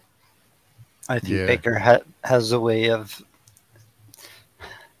either. I think Baker has a way of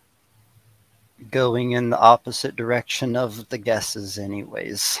going in the opposite direction of the guesses,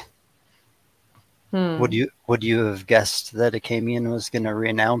 anyways. Would you have guessed that Acamian was going to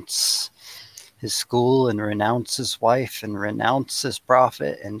renounce his school and renounce his wife and renounce his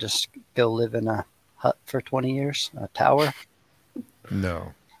prophet and just go live in a hut for 20 years, a tower?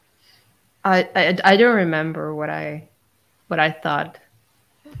 No. I don't remember what I thought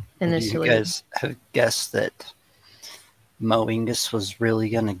initially. You guys have guessed that Moingus was really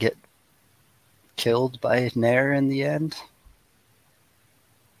going to get killed by Nair in the end?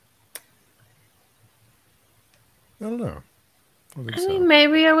 I don't know. I mean,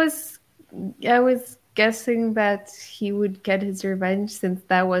 maybe I was guessing that he would get his revenge since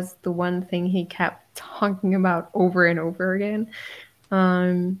that was the one thing he kept talking about over and over again.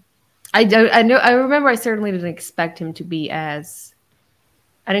 I don't. I know. I remember. I certainly didn't expect him to be as.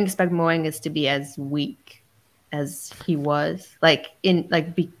 I didn't expect Moengus to be as weak as he was,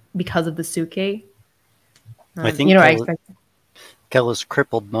 because of the Suke. I think I expect. Kellis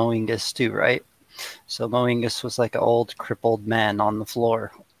crippled Moengus too, right? So Moengus was like an old crippled man on the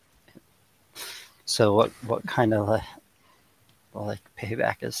floor. So what kind of like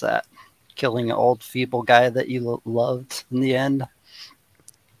payback is that? Killing an old feeble guy that you loved in the end?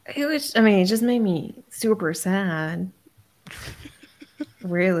 It was. I mean, it just made me super sad.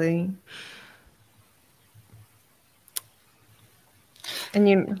 Really.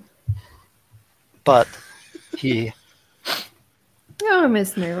 And But he I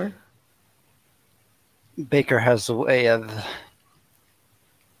miss Neighbor. Baker has a way of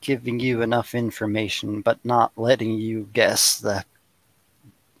giving you enough information, but not letting you guess the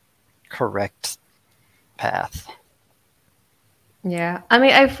correct path. Yeah, I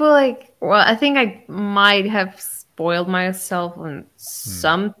mean, I feel like, well, I think I might have spoiled myself on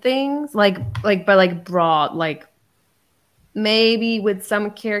some things, broad, like maybe with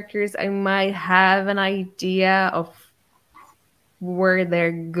some characters, I might have an idea of where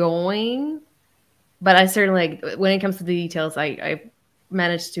they're going, but I certainly, like, when it comes to the details, I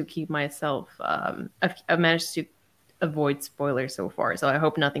managed to keep myself, I've managed to avoid spoilers so far, so I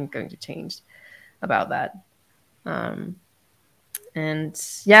hope nothing's going to change about that. And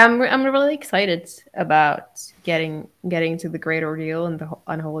yeah, I'm really excited about getting to the Great Ordeal and the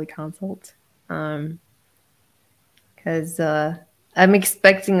Unholy Consult, because I'm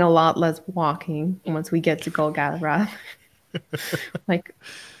expecting a lot less walking once we get to Golgarath. Like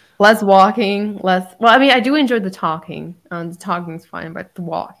less walking, less. Well, I mean, I do enjoy the talking. The talking's fine, but the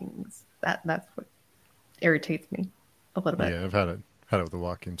walking's that's what irritates me a little bit. Yeah, I've had it with the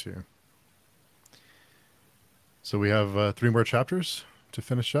walk-in too. So we have 3 more chapters to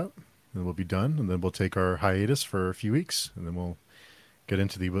finish up, and we'll be done, and then we'll take our hiatus for a few weeks, and then we'll get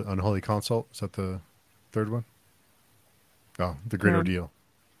into the Unholy Consult. Is that the third one? Oh, the Great Ordeal.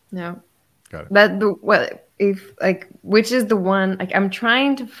 No. Got it. Which is the one? Like, I'm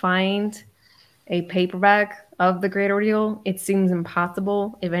trying to find a paperback of the Great Ordeal. It seems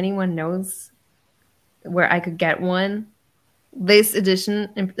impossible. If anyone knows where I could get one, this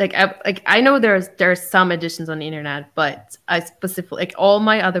edition, I know there's some editions on the internet, but I specifically, like, all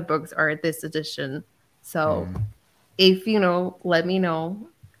my other books are this edition. So if you know, let me know,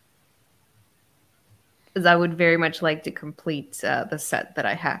 because I would very much like to complete the set that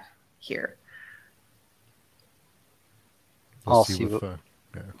I have here. I'll see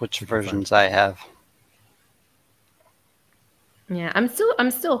which versions I have. Yeah, I'm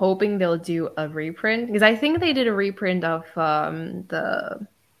still hoping they'll do a reprint, because I think they did a reprint of the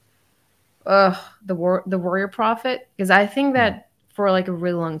Warrior Prophet, because I think that for like a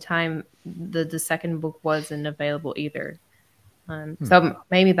really long time the second book wasn't available either. So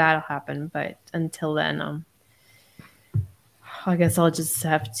maybe that'll happen, but until then, I guess I'll just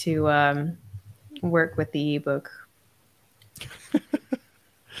have to work with the ebook.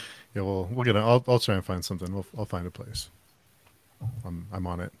 Yeah, well, I'll try and find something. I'll find a place. I'm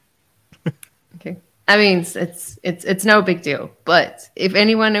on it. Okay. I mean, it's no big deal. But if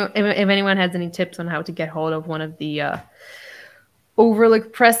anyone has any tips on how to get hold of one of the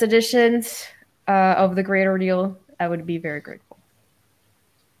Overlook Press editions of the Great Ordeal, I would be very grateful.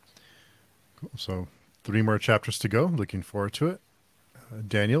 Cool. So 3 more chapters to go. Looking forward to it.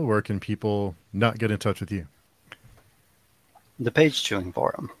 Daniel, where can people not get in touch with you? The Page Chewing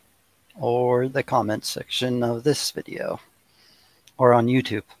Forum, or the comment section of this video, or on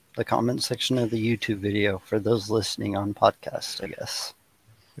YouTube, the comment section of the YouTube video for those listening on podcast, I guess.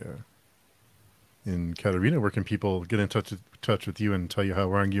 Yeah. In Katarina, where can people get in touch with you and tell you how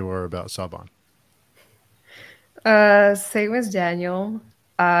wrong you are about Saban? Same as Daniel.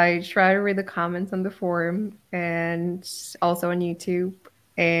 I try to read the comments on the forum and also on YouTube.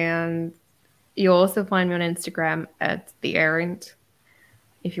 And you'll also find me on Instagram at The Errant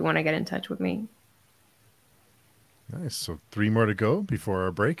if you want to get in touch with me. Nice. So 3 more to go before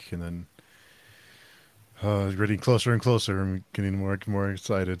our break, and then getting closer and closer. I'm getting more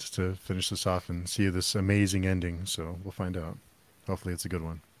excited to finish this off and see this amazing ending. So we'll find out. Hopefully it's a good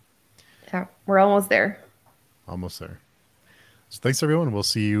one. Yeah, we're almost there. Almost there. So thanks, everyone. We'll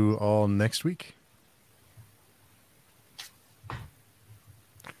see you all next week.